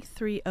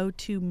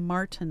 2302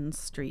 Martin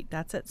Street.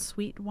 That's at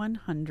Suite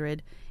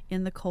 100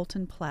 in the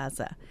Colton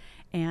Plaza.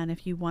 And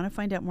if you want to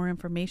find out more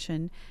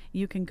information,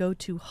 you can go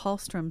to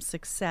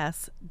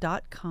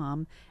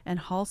hallstromsuccess.com. And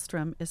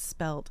Hallstrom is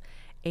spelled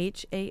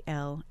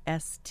Halstrom.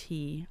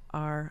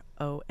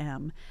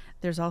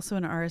 There's also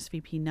an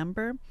RSVP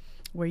number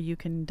where you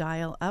can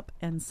dial up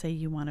and say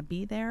you want to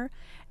be there,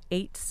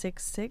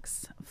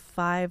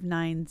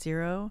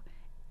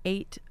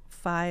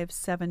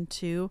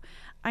 866-590-8572.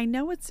 I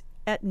know it's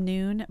at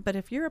noon, but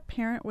if you're a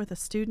parent with a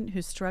student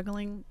who's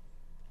struggling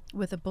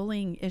with a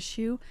bullying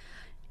issue,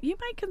 you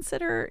might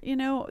consider,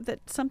 that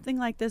something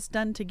like this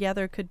done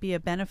together could be a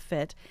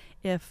benefit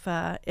if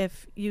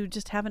you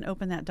just haven't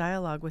opened that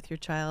dialogue with your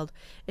child.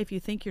 If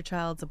you think your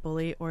child's a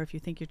bully, or if you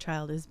think your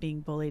child is being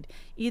bullied,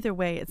 either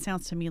way, it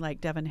sounds to me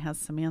like Devin has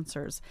some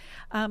answers.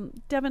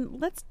 Devin,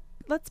 let's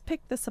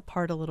pick this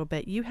apart a little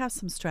bit. You have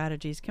some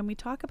strategies. Can we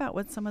talk about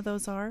what some of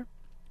those are?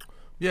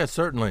 Yeah,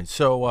 certainly.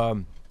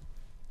 So,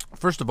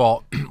 first of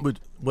all,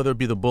 whether it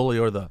be the bully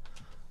or the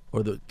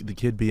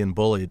kid being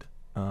bullied,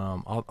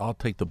 I'll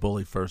take the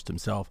bully first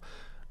himself.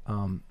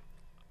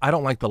 I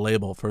don't like the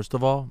label, first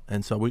of all,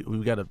 and so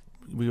we got to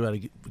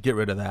get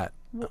rid of that.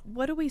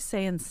 What do we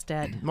say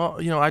instead? Well,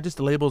 the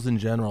labels in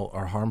general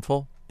are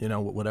harmful.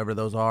 Whatever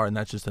those are, and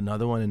that's just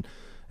another one.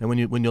 And when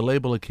you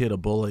label a kid a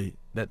bully,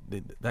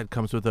 that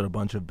comes with it a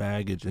bunch of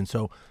baggage. And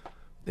so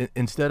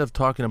instead of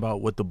talking about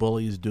what the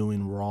bully is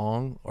doing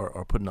wrong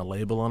or putting a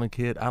label on a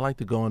kid, I like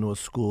to go into a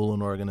school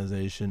and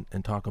organization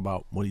and talk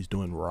about what he's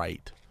doing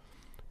right.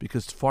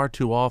 Because far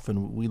too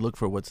often we look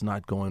for what's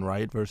not going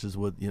right versus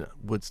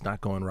what's not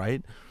going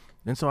right.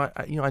 And so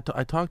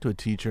I talk to a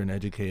teacher and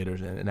educators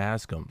and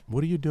ask them,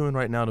 what are you doing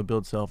right now to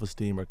build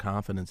self-esteem or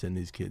confidence in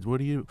these kids? What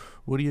are you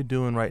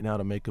doing right now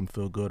to make them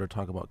feel good, or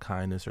talk about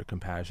kindness or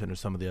compassion or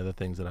some of the other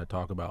things that I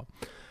talk about?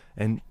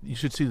 And you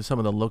should see some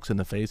of the looks in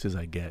the faces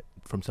I get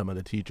from some of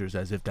the teachers,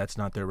 as if that's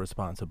not their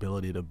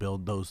responsibility to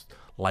build those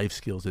life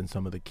skills in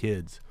some of the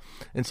kids.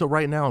 And so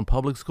right now in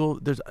public school,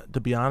 to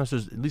be honest,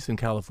 at least in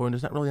California,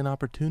 there's not really an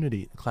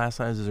opportunity. Class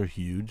sizes are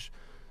huge.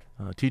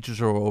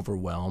 Teachers are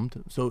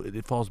overwhelmed. So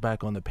it falls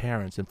back on the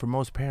parents. And for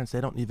most parents,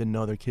 they don't even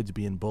know their kids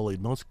being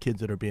bullied. Most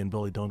kids that are being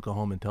bullied don't go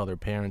home and tell their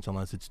parents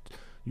unless it's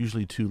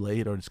usually too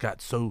late, or it's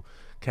got so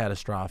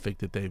catastrophic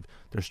that they're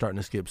starting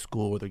to skip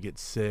school, or they get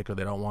sick, or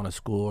they don't want to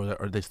school,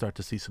 or they start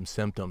to see some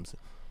symptoms.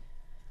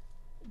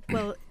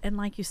 Well, and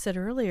like you said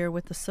earlier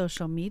with the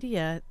social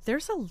media,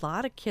 there's a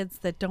lot of kids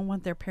that don't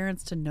want their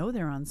parents to know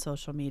they're on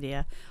social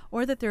media,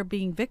 or that they're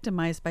being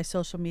victimized by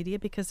social media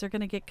because they're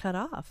going to get cut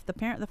off.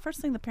 The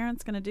first thing the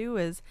parent's going to do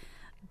is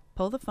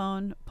pull the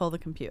phone, pull the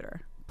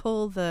computer,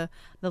 pull the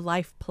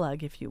life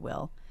plug, if you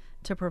will,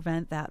 to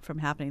prevent that from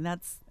happening.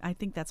 I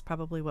think that's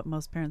probably what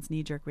most parents'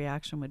 knee-jerk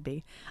reaction would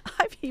be.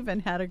 I've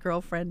even had a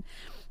girlfriend,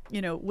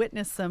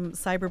 witness some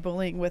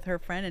cyberbullying with her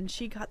friend, and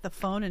she got the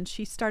phone and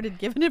she started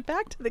giving it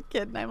back to the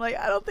kid. And I'm like,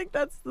 I don't think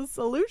that's the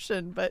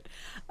solution, but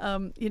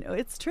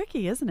it's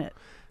tricky, isn't it?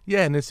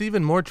 Yeah, and it's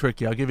even more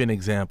tricky. I'll give you an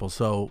example.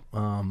 So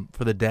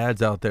for the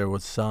dads out there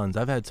with sons,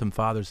 I've had some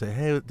fathers say,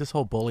 hey, this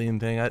whole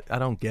bullying thing, I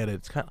don't get it.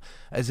 It's kind of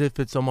as if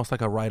it's almost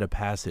like a rite of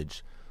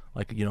passage.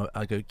 Like,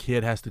 like a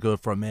kid has to go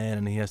for a man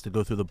and he has to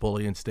go through the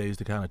bullying stage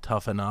to kind of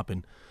toughen up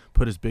and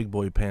put his big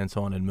boy pants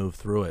on and move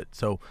through it.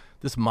 So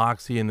this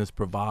moxie and this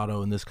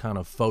bravado and this kind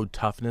of faux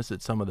toughness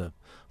that some of the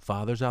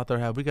fathers out there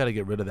have, we got to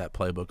get rid of that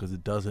playbook because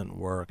it doesn't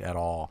work at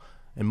all.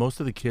 And most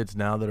of the kids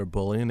now that are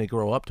bullying, they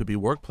grow up to be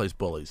workplace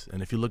bullies.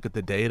 And if you look at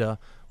the data,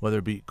 whether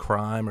it be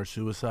crime or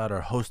suicide or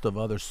a host of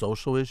other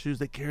social issues,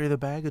 they carry the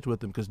baggage with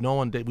them because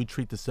we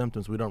treat the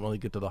symptoms. We don't really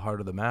get to the heart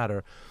of the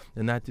matter.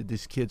 And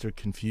these kids are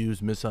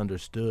confused,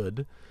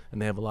 misunderstood, and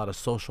they have a lot of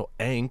social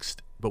angst,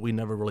 but we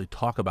never really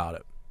talk about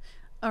it.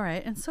 All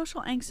right. And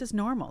social angst is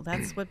normal.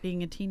 That's what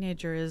being a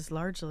teenager is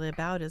largely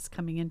about, is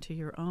coming into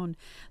your own.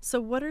 So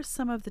what are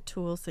some of the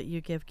tools that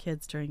you give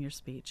kids during your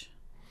speech?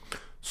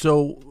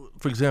 So,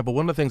 for example,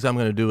 one of the things I'm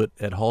going to do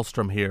at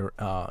Hallstrom here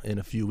in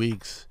a few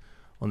weeks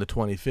on the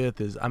 25th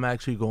is I'm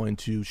actually going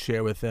to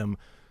share with them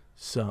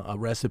a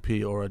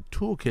recipe or a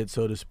toolkit,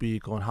 so to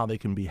speak, on how they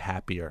can be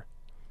happier.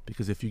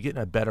 Because if you get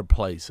in a better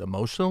place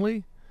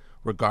emotionally,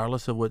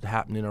 regardless of what's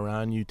happening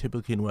around you,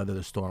 typically can weather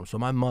the storm. So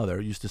my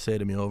mother used to say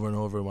to me over and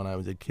over when I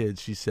was a kid,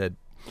 she said,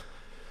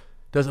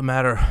 doesn't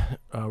matter,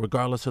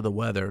 regardless of the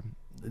weather,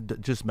 it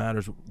just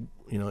matters,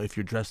 if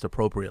you're dressed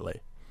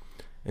appropriately.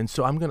 And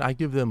so I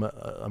give them an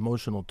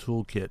emotional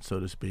toolkit, so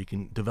to speak,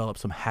 and develop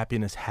some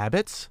happiness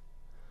habits.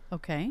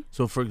 Okay.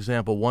 So, for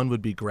example, one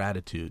would be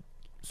gratitude.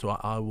 So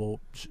I will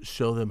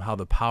show them how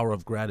the power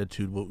of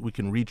gratitude, we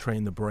can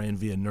retrain the brain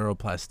via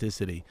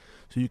neuroplasticity.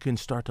 So you can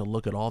start to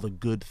look at all the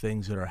good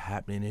things that are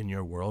happening in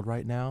your world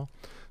right now.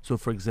 So,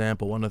 for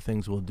example, one of the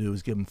things we'll do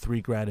is give them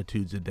 3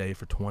 gratitudes a day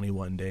for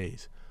 21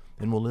 days.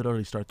 And we'll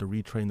literally start to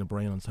retrain the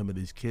brain on some of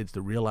these kids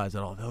to realize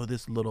that although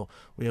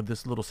we have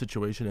this little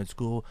situation at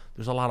school,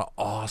 there's a lot of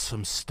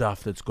awesome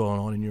stuff that's going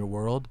on in your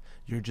world.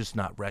 You're just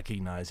not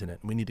recognizing it.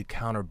 We need to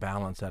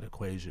counterbalance that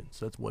equation.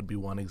 So that would be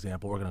one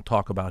example we're going to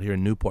talk about here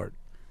in Newport.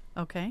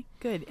 Okay,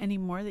 good. Any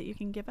more that you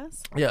can give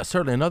us? Yeah,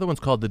 certainly. Another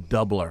one's called the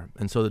doubler.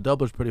 And so the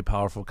doubler is a pretty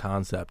powerful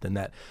concept in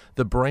that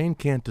the brain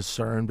can't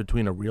discern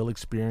between a real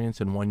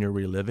experience and one you're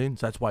reliving.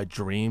 So that's why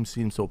dreams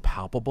seem so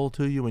palpable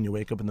to you when you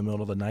wake up in the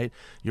middle of the night.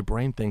 Your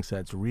brain thinks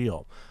that's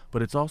real.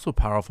 But it's also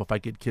powerful if I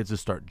get kids to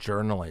start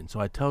journaling. So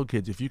I tell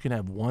kids, if you can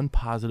have one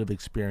positive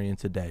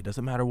experience a day,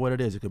 doesn't matter what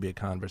it is, it could be a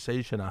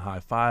conversation, a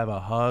high five, a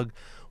hug,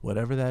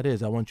 whatever that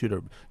is, I want you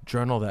to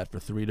journal that for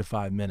 3 to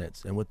 5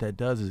 minutes. And what that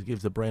does is it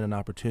gives the brain an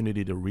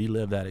opportunity to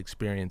relive that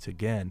experience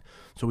again.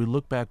 So we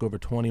look back over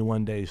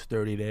 21 days,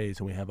 30 days,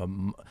 and we have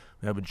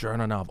a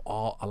journal now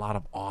of a lot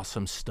of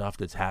awesome stuff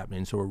that's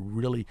happening. So we're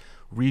really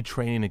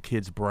retraining a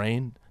kid's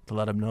brain to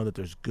let them know that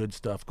there's good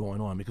stuff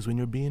going on. Because when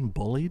you're being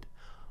bullied,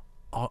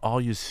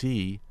 all you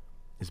see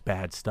is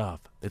bad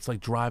stuff. It's like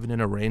driving in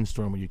a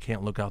rainstorm where you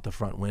can't look out the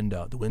front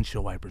window. The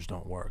windshield wipers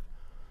don't work.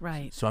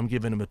 Right. So I'm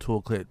giving them a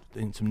toolkit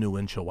and some new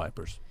windshield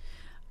wipers.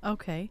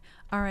 Okay.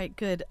 All right.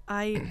 Good.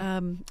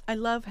 I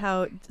love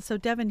how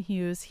Devin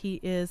Hughes, he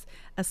is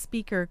a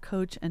speaker,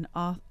 coach, and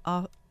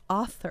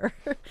author,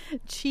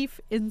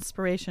 chief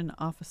inspiration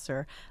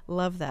officer.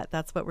 Love that.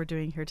 That's what we're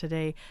doing here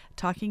today,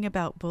 talking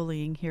about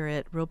bullying here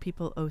at Real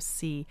People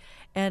OC,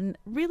 and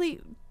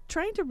really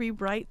trying to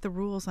rewrite the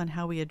rules on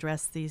how we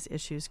address these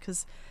issues,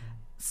 because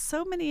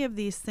so many of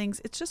these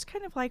things, it's just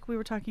kind of like we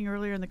were talking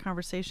earlier in the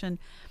conversation,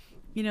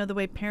 the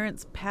way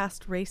parents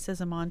passed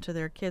racism on to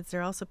their kids,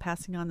 they're also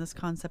passing on this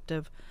concept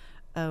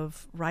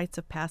of rites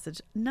of passage.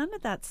 None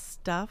of that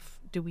stuff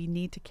do we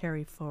need to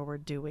carry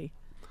forward, do we?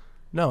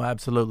 No,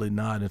 absolutely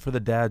not. And for the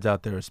dads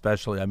out there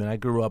especially, I mean, I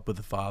grew up with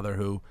a father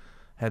who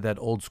had that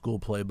old school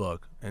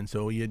playbook. And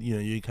so,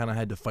 you kind of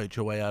had to fight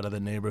your way out of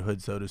the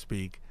neighborhood, so to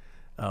speak.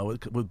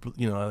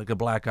 Like a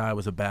black eye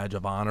was a badge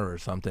of honor or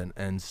something.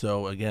 And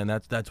so, again,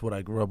 that's what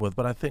I grew up with.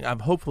 But I think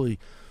hopefully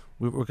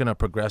we're going to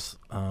progress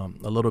a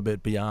little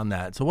bit beyond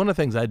that. So one of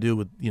the things I do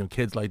with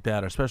kids like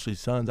that, or especially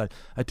sons,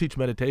 I teach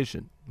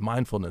meditation,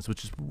 mindfulness,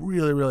 which is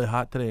really, really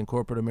hot today in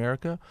corporate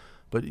America.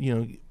 But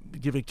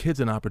give kids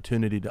an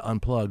opportunity to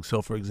unplug.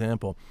 So, for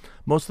example,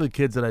 most of the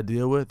kids that I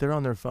deal with, they're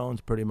on their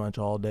phones pretty much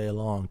all day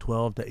long,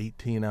 12 to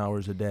 18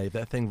 hours a day. If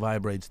that thing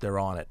vibrates, they're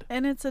on it.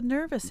 And it's a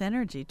nervous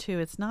energy too.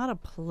 It's not a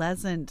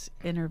pleasant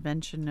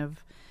intervention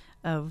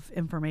of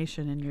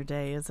information in your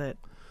day, is it?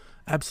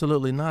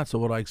 Absolutely not. So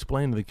what I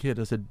explained to the kid,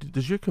 I said,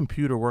 does your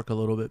computer work a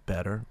little bit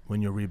better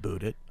when you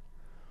reboot it?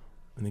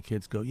 And the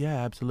kids go, yeah,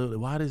 absolutely.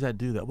 Why does that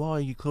do that? Well,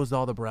 you close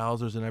all the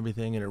browsers and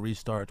everything and it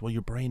restarts. Well,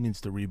 your brain needs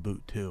to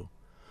reboot too.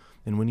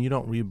 And when you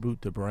don't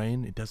reboot the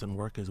brain, it doesn't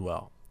work as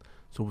well.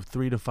 So with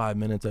 3 to 5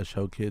 minutes, I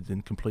show kids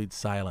in complete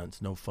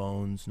silence, no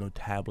phones, no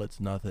tablets,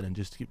 nothing, and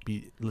just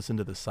listen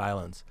to the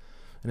silence.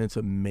 And it's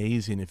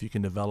amazing if you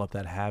can develop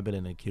that habit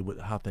in a kid,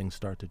 with how things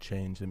start to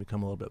change and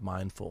become a little bit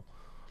mindful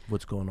of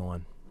what's going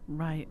on.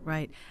 Right,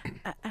 right.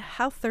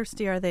 How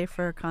thirsty are they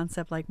for a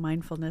concept like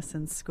mindfulness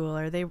in school?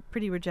 Are they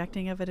pretty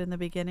rejecting of it in the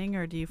beginning,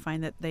 or do you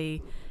find that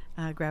they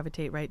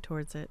gravitate right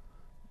towards it?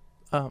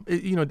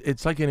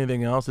 It's like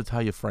anything else. It's how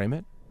you frame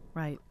it.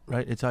 Right.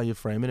 Right. It's how you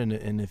frame it.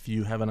 And if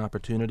you have an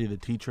opportunity, the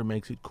teacher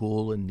makes it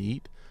cool and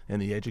neat,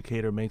 and the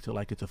educator makes it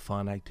like it's a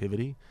fun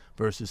activity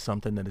versus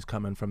something that is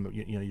coming from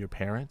your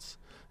parents.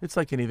 It's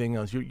like anything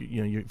else.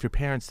 If your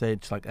parents say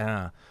it's like,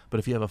 but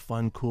if you have a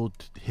fun, cool,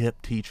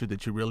 hip teacher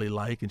that you really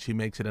like, and she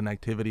makes it an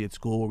activity at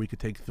school where we could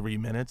take 3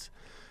 minutes,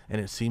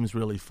 and it seems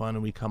really fun,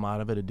 and we come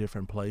out of it a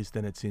different place,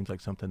 then it seems like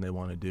something they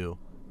want to do.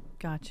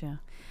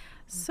 Gotcha.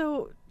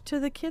 So to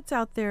the kids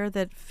out there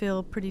that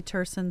feel pretty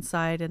terse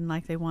inside and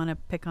like they want to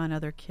pick on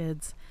other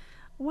kids,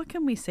 what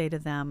can we say to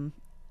them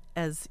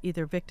as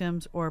either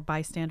victims or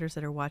bystanders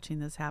that are watching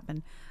this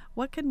happen?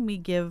 What can we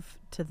give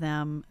to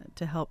them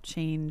to help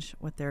change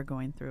what they're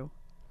going through?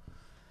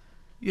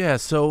 Yeah,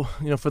 so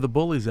for the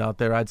bullies out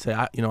there, I'd say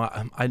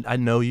I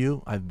know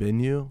you, I've been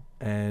you,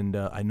 and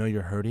I know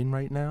you're hurting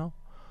right now.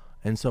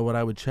 And so what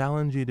I would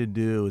challenge you to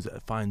do is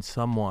find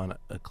someone,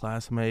 a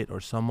classmate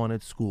or someone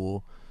at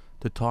school,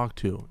 to talk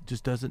to.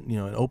 Just doesn't,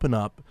 and open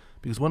up.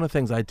 Because one of the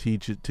things I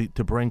teach is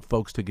to bring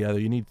folks together,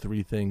 you need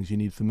 3 things. You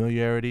need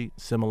familiarity,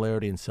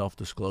 similarity, and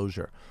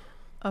self-disclosure.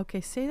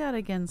 Okay, say that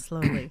again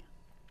slowly.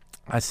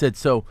 I said,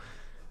 so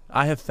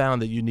I have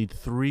found that you need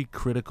 3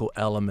 critical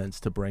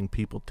elements to bring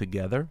people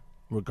together,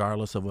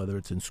 regardless of whether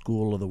it's in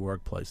school or the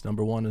workplace.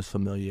 Number 1 is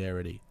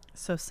familiarity.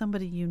 So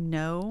somebody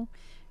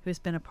who's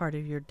been a part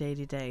of your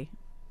day-to-day.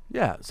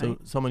 Yeah, so right?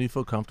 Someone you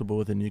feel comfortable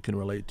with and you can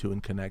relate to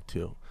and connect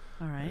to.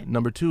 All right.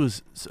 Number 2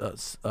 is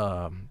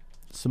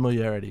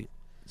familiarity,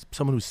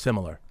 someone who's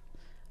similar.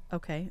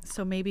 Okay,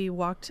 so maybe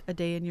walked a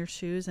day in your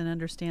shoes and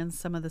understands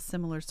some of the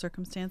similar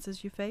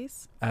circumstances you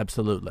face?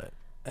 Absolutely.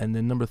 And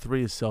then number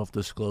 3 is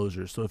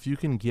self-disclosure. So if you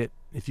can get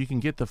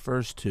the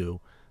first 2,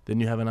 then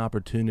you have an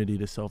opportunity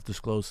to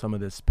self-disclose some of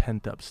this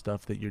pent-up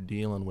stuff that you're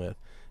dealing with.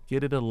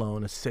 Get it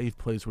alone, a safe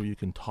place where you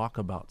can talk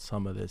about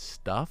some of this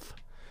stuff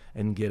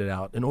and get it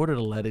out. In order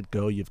to let it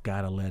go, you've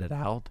got to let it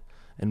out.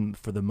 And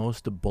for the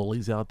most of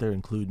bullies out there,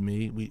 include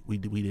me, we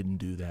didn't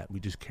do that.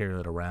 We just carried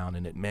it around,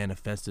 and it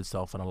manifests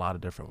itself in a lot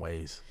of different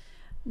ways.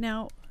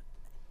 Now,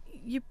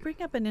 you bring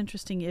up an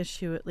interesting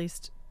issue, at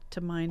least to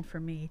mind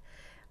for me.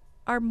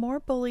 Are more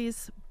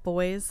bullies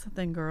boys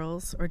than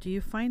girls, or do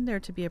you find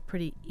there to be a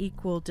pretty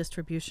equal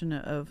distribution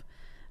of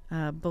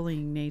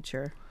bullying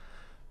nature?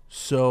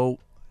 So,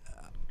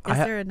 is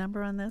there a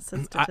number on this,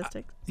 a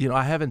statistic?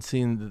 I haven't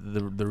seen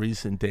the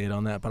recent data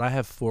on that, but I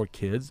have 4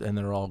 kids, and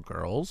they're all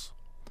girls.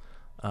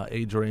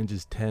 Age range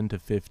is 10 to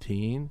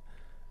 15.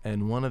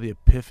 And one of the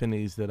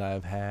epiphanies that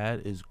I've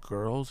had is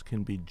girls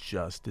can be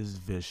just as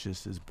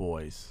vicious as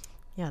boys.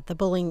 Yeah, the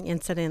bullying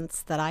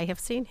incidents that I have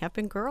seen have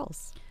been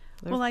girls.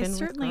 Well, I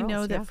certainly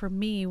know that for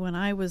me, when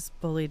I was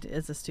bullied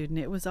as a student,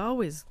 it was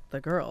always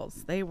the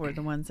girls. They were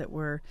the ones that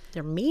were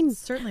they're mean,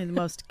 certainly the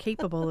most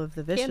capable of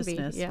the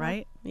viciousness, yeah,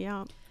 right?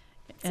 Yeah,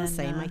 it's the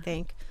same, I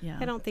think. Yeah.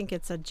 I don't think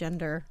it's a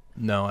gender.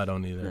 No, I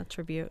don't either.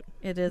 Attribute.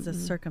 It is a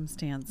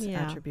circumstance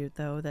attribute,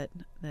 though,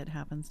 that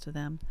happens to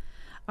them.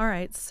 All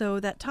right, so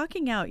that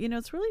talking out,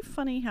 it's really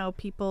funny how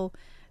people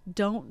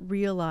don't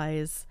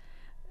realize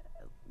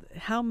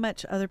how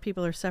much other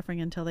people are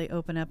suffering until they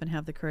open up and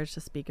have the courage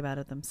to speak about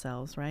it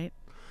themselves, right?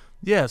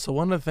 Yeah, so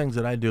one of the things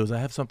that I do is I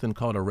have something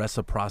called a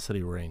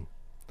reciprocity ring,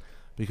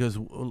 because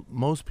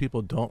most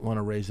people don't want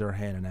to raise their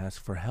hand and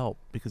ask for help,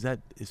 because that,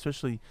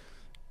 especially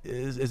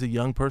as a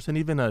young person,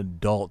 even an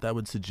adult, that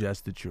would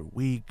suggest that you're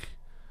weak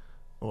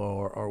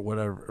or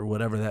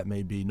whatever that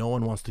may be. No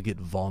one wants to get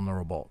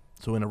vulnerable.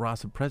 So in a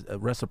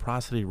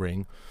reciprocity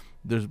ring,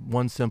 there's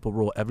one simple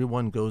rule.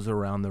 Everyone goes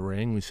around the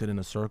ring. We sit in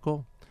a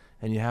circle,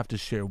 and you have to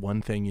share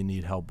one thing you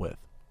need help with.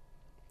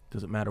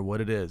 Doesn't matter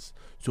what it is.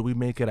 So we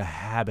make it a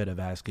habit of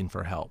asking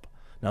for help.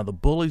 Now, the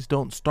bullies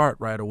don't start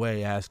right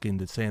away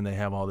saying they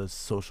have all this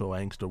social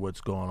angst or what's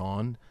going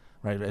on.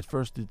 Right? At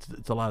first,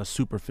 it's a lot of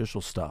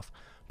superficial stuff.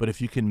 But if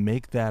you can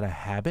make that a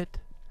habit,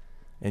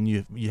 and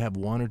you have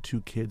 1 or 2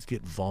 kids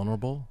get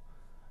vulnerable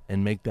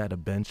and make that a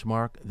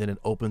benchmark, then it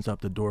opens up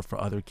the door for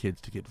other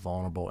kids to get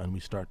vulnerable, and we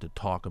start to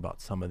talk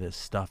about some of this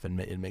stuff, and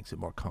it makes it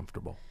more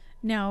comfortable.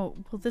 Now,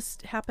 will this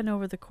happen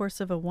over the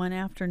course of a one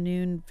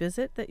afternoon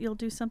visit that you'll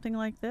do something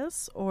like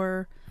this,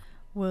 or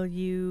will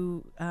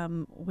you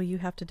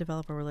have to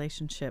develop a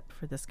relationship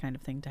for this kind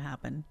of thing to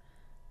happen?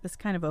 This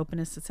kind of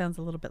openness, it sounds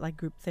a little bit like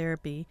group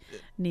therapy,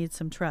 needs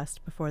some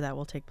trust before that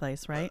will take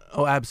place, right?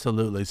 Oh,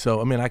 absolutely.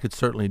 So, I mean, I could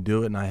certainly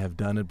do it, and I have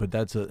done it, but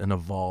that's an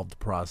evolved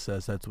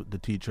process. That's what the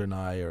teacher and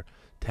I are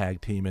tag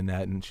team in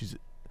that, and she's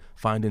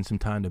finding some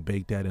time to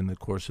bake that in the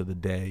course of the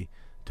day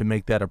to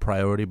make that a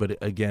priority. But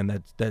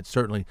again, that's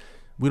certainly,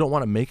 we don't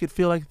want to make it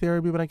feel like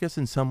therapy, but I guess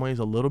in some ways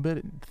a little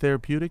bit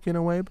therapeutic in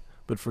a way.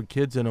 But for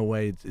kids, in a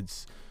way,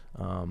 it's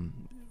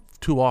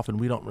too often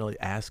we don't really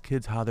ask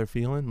kids how they're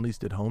feeling, at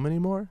least at home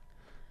anymore.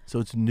 So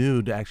it's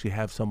new to actually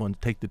have someone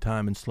take the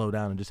time and slow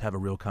down and just have a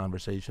real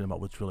conversation about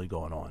what's really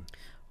going on.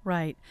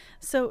 Right.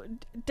 So,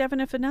 Devin,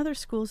 if another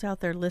school's out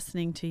there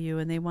listening to you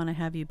and they want to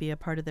have you be a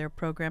part of their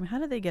program, how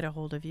do they get a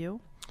hold of you?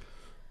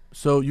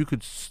 So you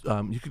could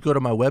go to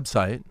my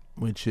website,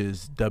 which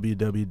is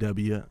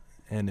www,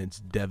 and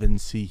it's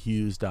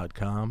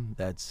devinchughes.com.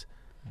 That's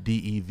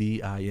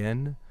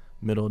DEVIN,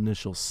 middle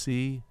initial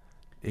C,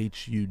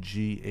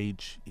 HUGHES.com.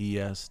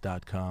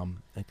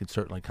 They could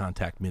certainly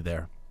contact me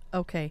there.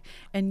 Okay.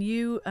 And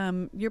you,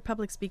 your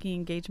public speaking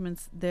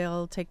engagements,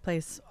 they'll take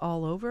place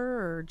all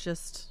over or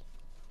just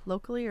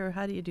locally, or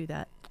how do you do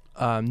that?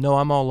 No,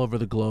 I'm all over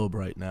the globe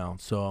right now.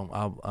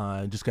 So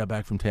I just got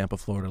back from Tampa,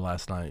 Florida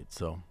last night.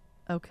 So.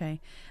 Okay.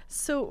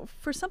 So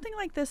for something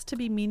like this to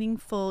be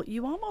meaningful,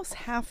 you almost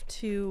have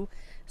to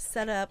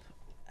set up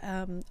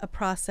a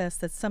process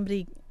that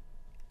somebody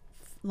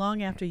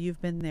long after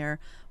you've been there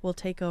will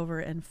take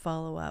over and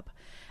follow up.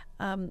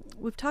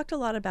 We've talked a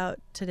lot about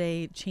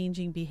today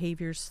changing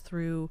behaviors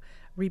through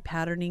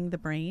repatterning the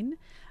brain.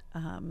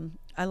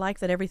 I like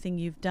that everything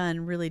you've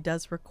done really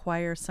does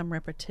require some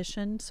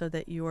repetition so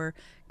that you're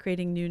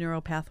creating new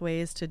neural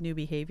pathways to new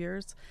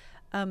behaviors.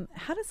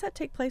 How does that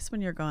take place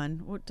when you're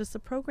gone? Does the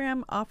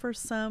program offer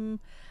some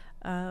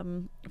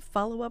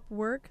follow-up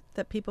work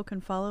that people can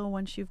follow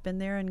once you've been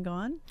there and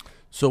gone?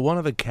 So one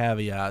of the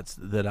caveats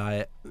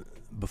that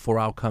before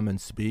I'll come and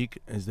speak,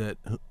 is that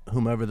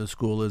whomever the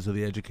school is or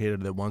the educator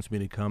that wants me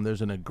to come,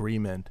 there's an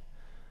agreement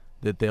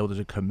that there's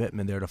a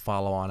commitment there to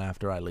follow on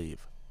after I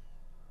leave.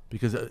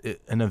 Because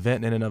an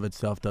event in and of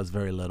itself does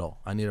very little.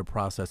 I need a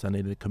process. I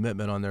need a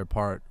commitment on their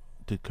part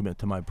to commit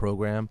to my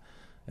program.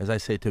 As I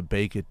say, to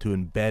bake it, to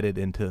embed it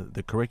into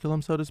the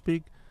curriculum, so to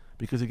speak.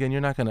 Because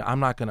again, I'm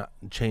not gonna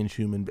change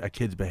a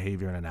kid's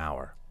behavior in an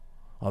hour.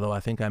 Although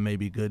I think I may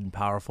be good and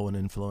powerful and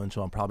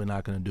influential, I'm probably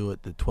not going to do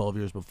it the 12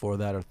 years before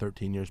that or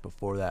 13 years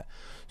before that.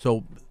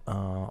 So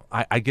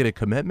I get a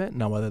commitment.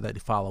 Now, whether they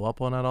follow up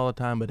on that all the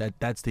time, but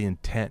that's the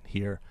intent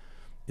here,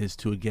 is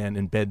to, again,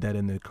 embed that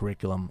in the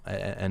curriculum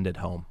and at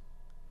home.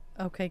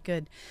 Okay,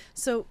 good.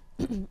 So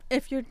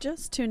if you're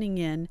just tuning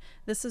in,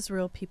 this is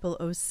Real People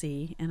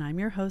OC, and I'm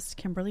your host,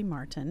 Kimberly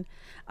Martin.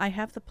 I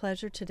have the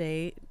pleasure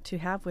today to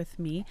have with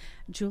me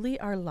Julie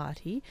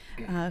Arlotti,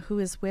 who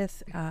is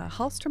with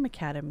Hallstrom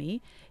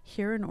Academy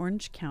here in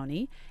Orange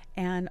County,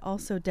 and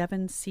also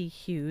Devin C.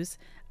 Hughes,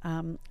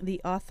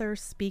 the author,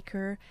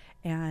 speaker,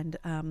 and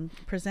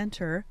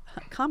presenter,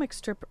 comic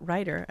strip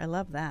writer, I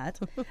love that,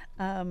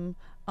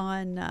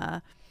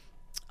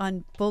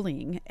 on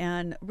bullying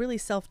and really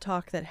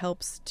self-talk that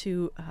helps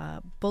to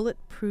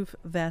bulletproof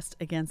vest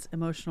against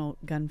emotional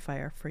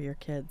gunfire for your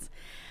kids.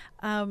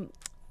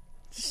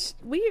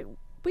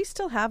 We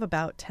still have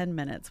about 10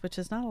 minutes, which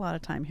is not a lot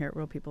of time here at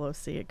Real People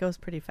OC. It goes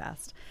pretty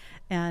fast.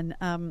 And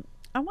I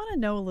want to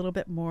know a little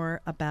bit more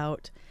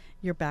about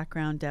your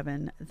background,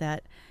 Devin,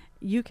 that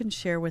you can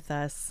share with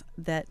us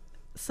that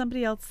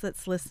somebody else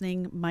that's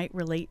listening might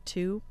relate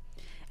to,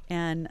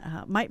 and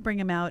might bring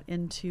them out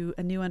into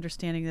a new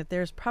understanding that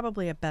there's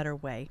probably a better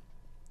way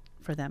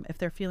for them if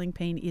they're feeling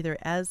pain, either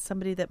as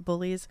somebody that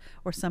bullies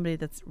or somebody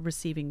that's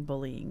receiving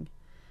bullying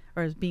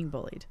or is being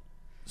bullied.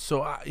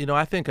 So,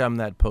 I think I'm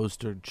that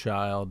poster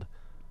child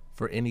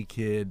for any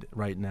kid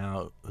right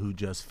now who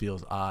just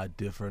feels odd,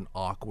 different,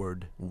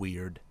 awkward,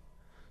 weird.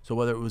 So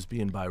whether it was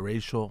being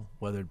biracial,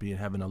 whether it be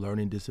having a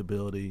learning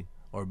disability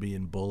or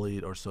being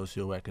bullied or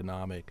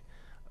socioeconomic,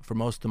 for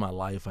most of my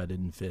life I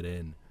didn't fit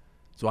in.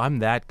 So I'm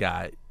that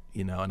guy,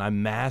 and I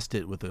masked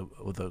it with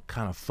a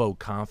kind of faux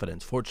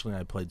confidence. Fortunately,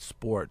 I played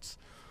sports.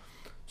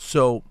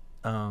 So,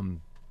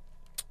 my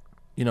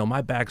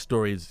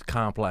backstory is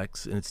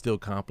complex, and it's still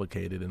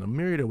complicated in a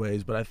myriad of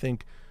ways, but I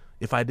think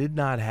if I did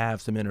not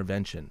have some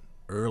intervention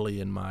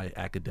early in my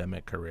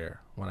academic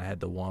career, when I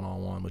had the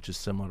one-on-one, which is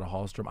similar to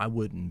Hallstrom, I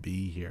wouldn't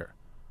be here.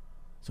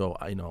 So,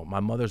 my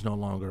mother's no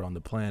longer on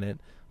the planet,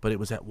 but it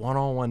was that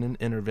one-on-one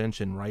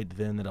intervention right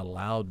then that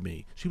allowed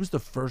me. She was the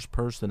first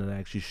person that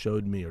actually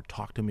showed me or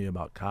talked to me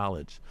about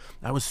college.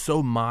 I was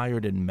so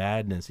mired in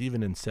madness,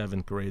 even in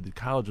 7th grade, that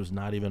college was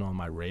not even on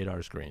my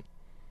radar screen.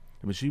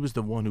 She was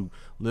the one who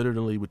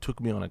literally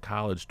took me on a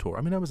college tour.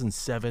 I was in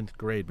 7th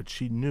grade, but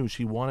she knew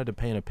she wanted to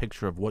paint a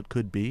picture of what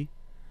could be.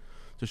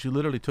 So she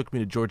literally took me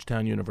to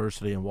Georgetown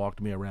University and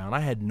walked me around. I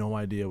had no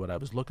idea what I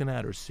was looking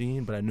at or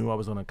seeing, but I knew I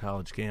was on a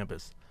college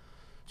campus.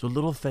 So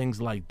little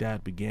things like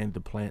that began to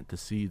plant the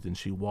seeds, and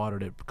she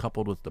watered it,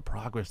 coupled with the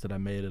progress that I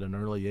made at an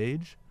early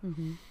age.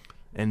 Mm-hmm.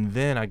 And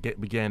then I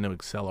began to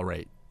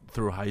accelerate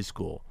through high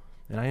school.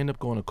 And I ended up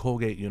going to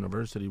Colgate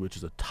University, which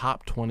is a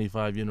top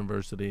 25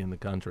 university in the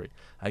country.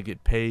 I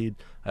get paid.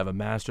 I have a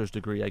master's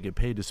degree. I get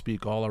paid to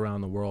speak all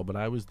around the world. But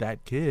I was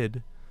that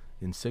kid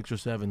in 6th or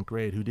 7th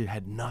grade who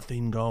had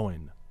nothing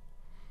going.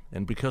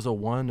 And because of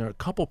one or a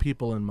couple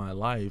people in my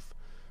life,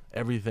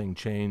 everything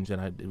changed,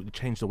 and it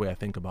changed the way I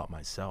think about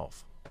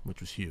myself,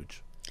 which was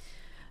huge.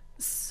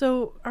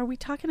 So are we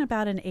talking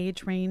about an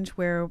age range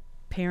where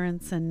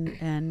parents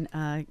and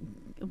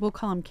we'll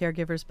call them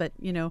caregivers, but,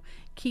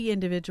 key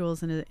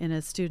individuals in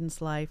a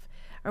student's life,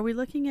 are we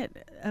looking at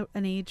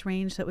an age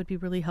range that would be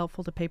really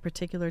helpful to pay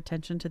particular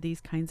attention to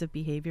these kinds of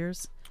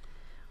behaviors,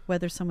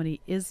 whether somebody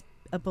is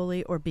a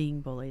bully or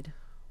being bullied?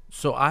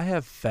 So I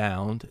have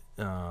found,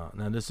 now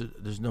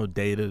there's no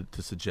data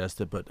to suggest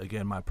it, but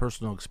again, my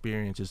personal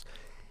experience is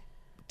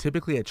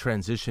typically at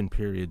transition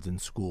periods in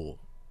school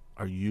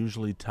are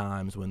usually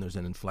times when there's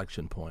an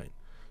inflection point.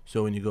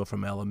 So when you go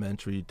from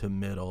elementary to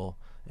middle,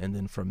 and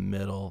then from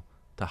middle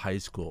to high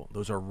school,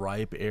 those are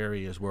ripe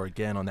areas where,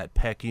 again, on that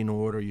pecking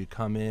order, you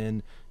come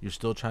in, you're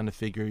still trying to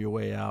figure your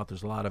way out.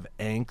 There's a lot of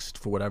angst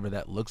for whatever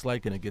that looks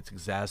like, and it gets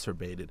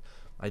exacerbated.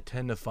 I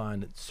tend to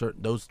find that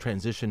those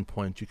transition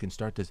points, you can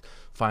start to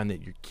find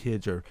that your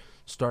kids are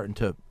starting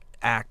to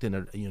act in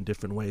a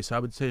different way. So I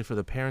would say for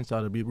the parents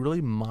out there, be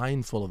really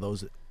mindful of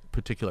those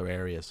particular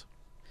areas.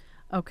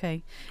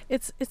 Okay.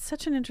 It's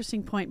such an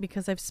interesting point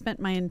because I've spent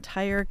my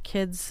entire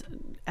kids'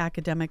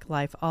 academic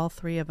life, all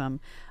three of them,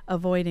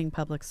 avoiding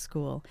public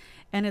school.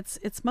 And it's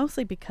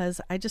mostly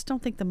because I just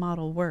don't think the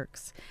model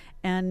works.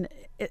 And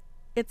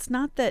it's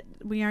not that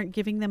we aren't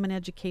giving them an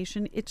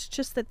education. It's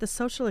just that the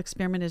social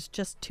experiment is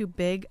just too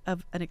big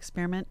of an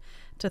experiment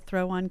to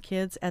throw on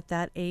kids at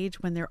that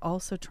age when they're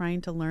also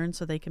trying to learn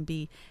so they can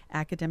be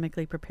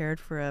academically prepared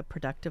for a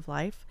productive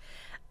life.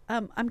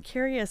 I'm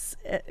curious,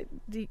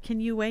 can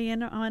you weigh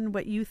in on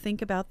what you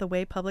think about the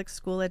way public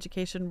school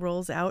education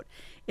rolls out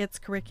its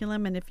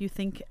curriculum, and if you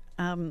think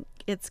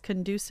it's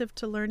conducive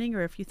to learning,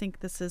 or if you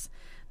think this is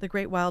the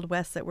great Wild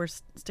West that we're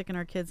sticking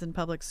our kids in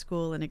public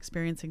school and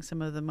experiencing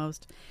some of the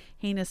most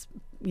heinous,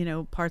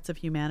 parts of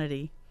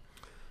humanity?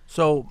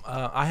 So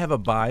I have a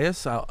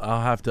bias.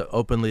 I'll have to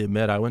openly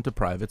admit I went to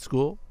private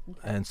school,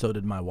 and so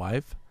did my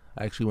wife.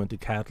 I actually went to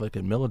Catholic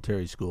and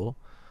military school.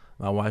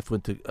 My wife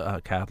went to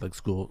Catholic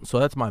school, so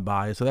that's my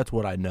bias. So that's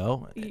what I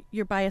know.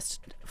 You're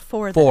biased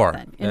for that,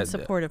 then, in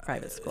support of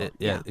private school.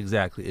 Yeah,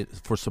 exactly.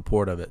 For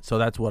support of it. So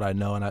that's what I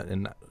know,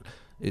 and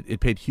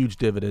it paid huge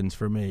dividends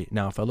for me.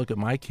 Now, if I look at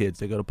my kids,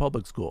 they go to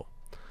public school.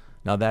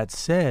 Now, that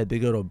said, they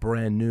go to a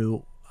brand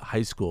new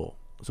high school.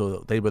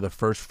 So they were the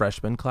first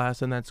freshman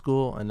class in that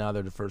school, and now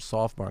they're the first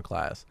sophomore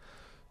class.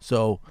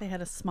 So they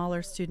had a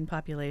smaller student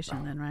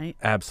population then, right?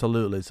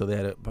 Absolutely. So they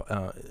had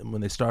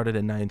when they started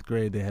in 9th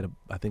grade, they had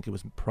I think it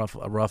was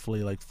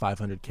roughly like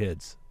 500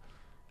 kids.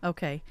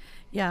 Okay,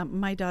 yeah,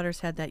 my daughter's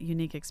had that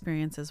unique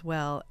experience as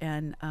well,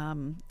 and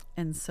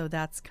so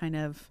that's kind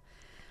of,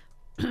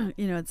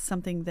 it's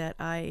something that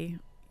I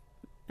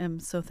am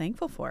so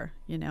thankful for.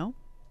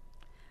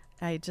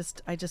 I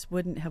just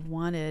wouldn't have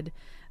wanted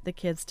the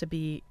kids to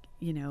be,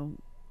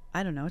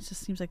 I don't know. It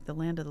just seems like the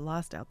land of the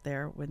lost out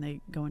there when they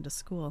go into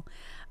school.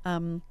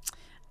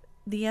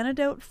 The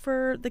antidote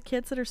for the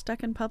kids that are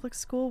stuck in public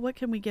school, what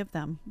can we give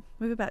them?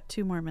 We have about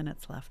 2 more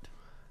minutes left.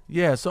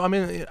 Yeah, so I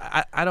mean,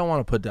 I don't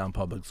want to put down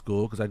public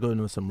school because I go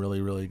into some really,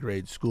 really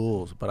great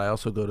schools, but I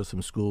also go to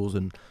some schools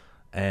and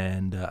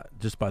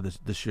just by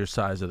the sheer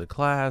size of the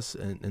class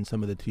and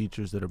some of the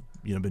teachers that have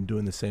been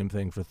doing the same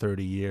thing for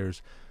 30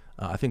 years,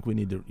 I think we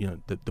need to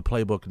the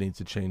playbook needs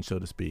to change, so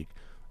to speak.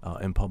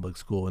 In public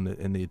school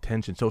and the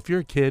attention. So if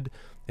you're a kid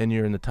and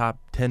you're in the top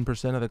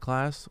 10% of the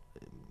class,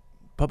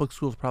 public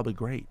school is probably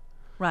great.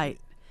 Right.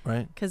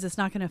 Right. Because it's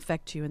not going to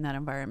affect you in that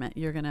environment.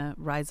 You're going to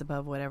rise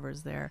above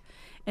whatever's there.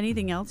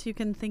 Anything else you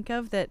can think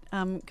of that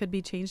could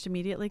be changed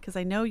immediately? Because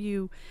I know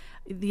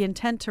the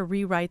intent to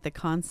rewrite the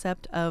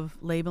concept of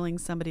labeling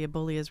somebody a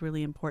bully is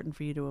really important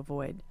for you to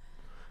avoid.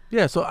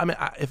 Yeah, so I mean,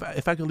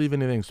 if I could leave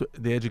anything, so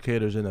the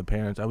educators and the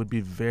parents, I would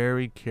be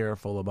very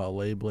careful about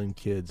labeling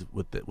kids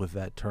with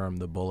that term,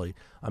 the bully.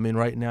 I mean,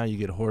 right now you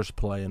get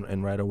horseplay,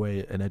 and right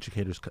away an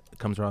educator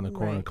comes around the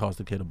corner and calls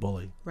the kid a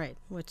bully. Right,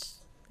 which,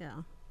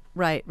 yeah.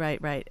 Right,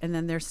 and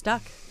then they're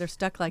stuck. They're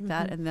stuck like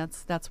that, and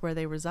that's where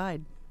they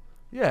reside.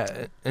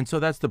 Yeah, and so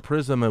that's the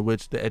prism at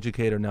which the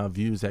educator now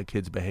views that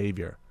kid's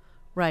behavior.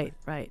 Right.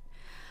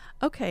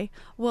 Okay,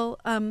 well,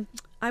 I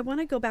want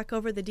to go back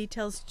over the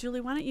details.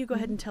 Julie, why don't you go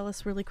ahead and tell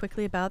us really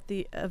quickly about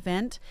the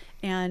event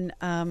and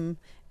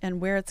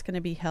where it's going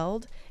to be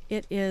held.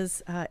 It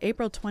is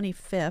April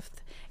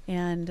 25th,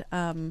 and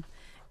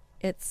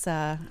it's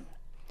going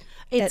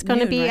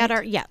to be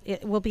right?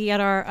 It will be at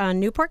our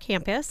Newport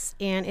campus,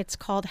 and it's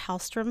called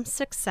Halstrom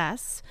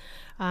Success.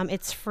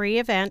 It's a free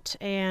event,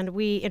 and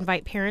we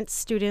invite parents,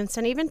 students,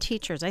 and even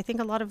teachers. I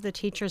think a lot of the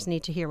teachers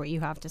need to hear what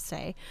you have to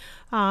say.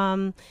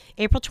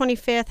 April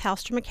 25th,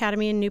 Halstrom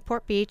Academy in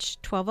Newport Beach,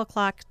 12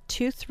 o'clock,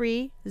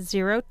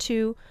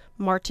 2302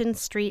 Martin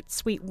Street,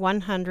 Suite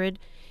 100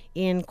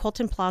 in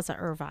Colton Plaza,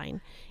 Irvine.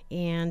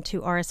 And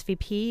to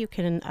RSVP, you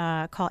can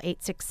call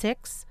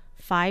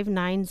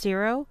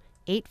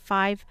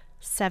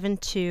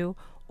 866-590-8572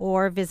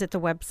 or visit the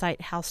website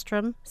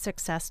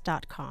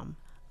halstromsuccess.com.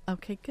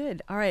 Okay,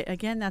 good. All right.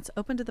 Again, that's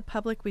open to the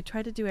public. We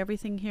try to do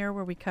everything here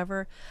where we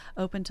cover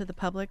open to the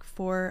public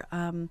for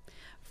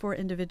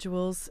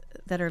individuals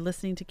that are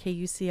listening to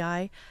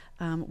KUCI.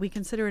 We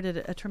consider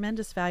it a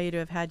tremendous value to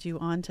have had you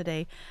on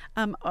today.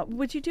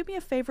 Would you do me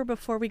a favor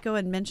before we go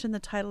and mention the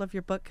title of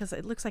your book? Because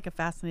it looks like a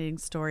fascinating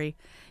story.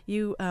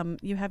 You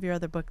have your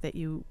other book that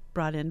you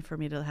brought in for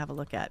me to have a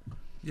look at.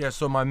 Yeah,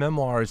 so my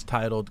memoir is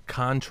titled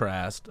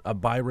Contrast, A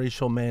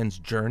Biracial Man's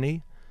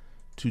Journey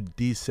to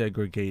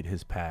Desegregate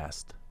His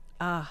Past.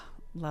 Ah,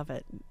 love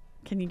it.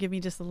 Can you give me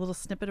just a little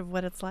snippet of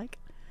what it's like?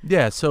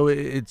 Yeah, so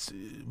it's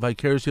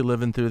vicariously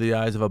living through the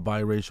eyes of a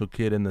biracial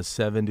kid in the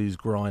 70s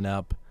growing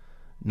up,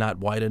 not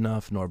white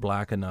enough nor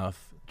black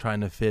enough,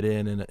 trying to fit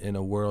in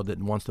a world that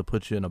wants to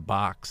put you in a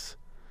box,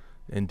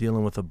 and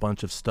dealing with a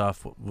bunch of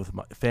stuff with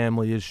my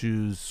family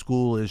issues,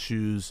 school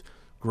issues,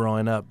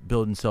 growing up,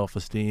 building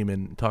self-esteem,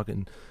 and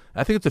talking.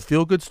 I think it's a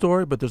feel-good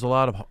story, but there's a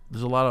lot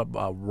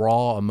of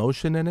raw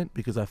emotion in it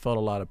because I felt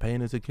a lot of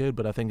pain as a kid.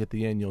 But I think at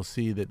the end you'll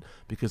see that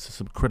because of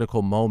some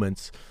critical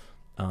moments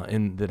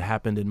that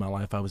happened in my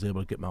life, I was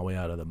able to get my way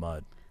out of the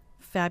mud.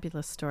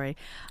 Fabulous story.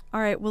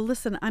 All right. Well,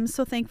 listen, I'm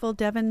so thankful,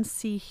 Devin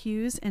C.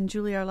 Hughes and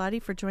Julie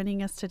Arlotti, for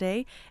joining us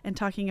today and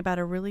talking about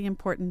a really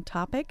important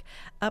topic.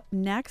 Up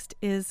next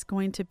is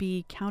going to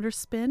be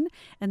Counterspin.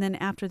 And then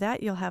after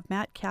that, you'll have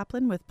Matt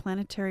Kaplan with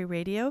Planetary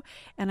Radio.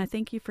 And I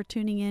thank you for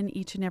tuning in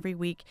each and every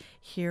week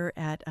here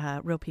at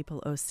Real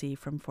People OC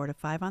from 4 to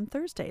 5 on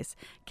Thursdays.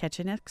 Catch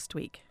you next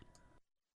week.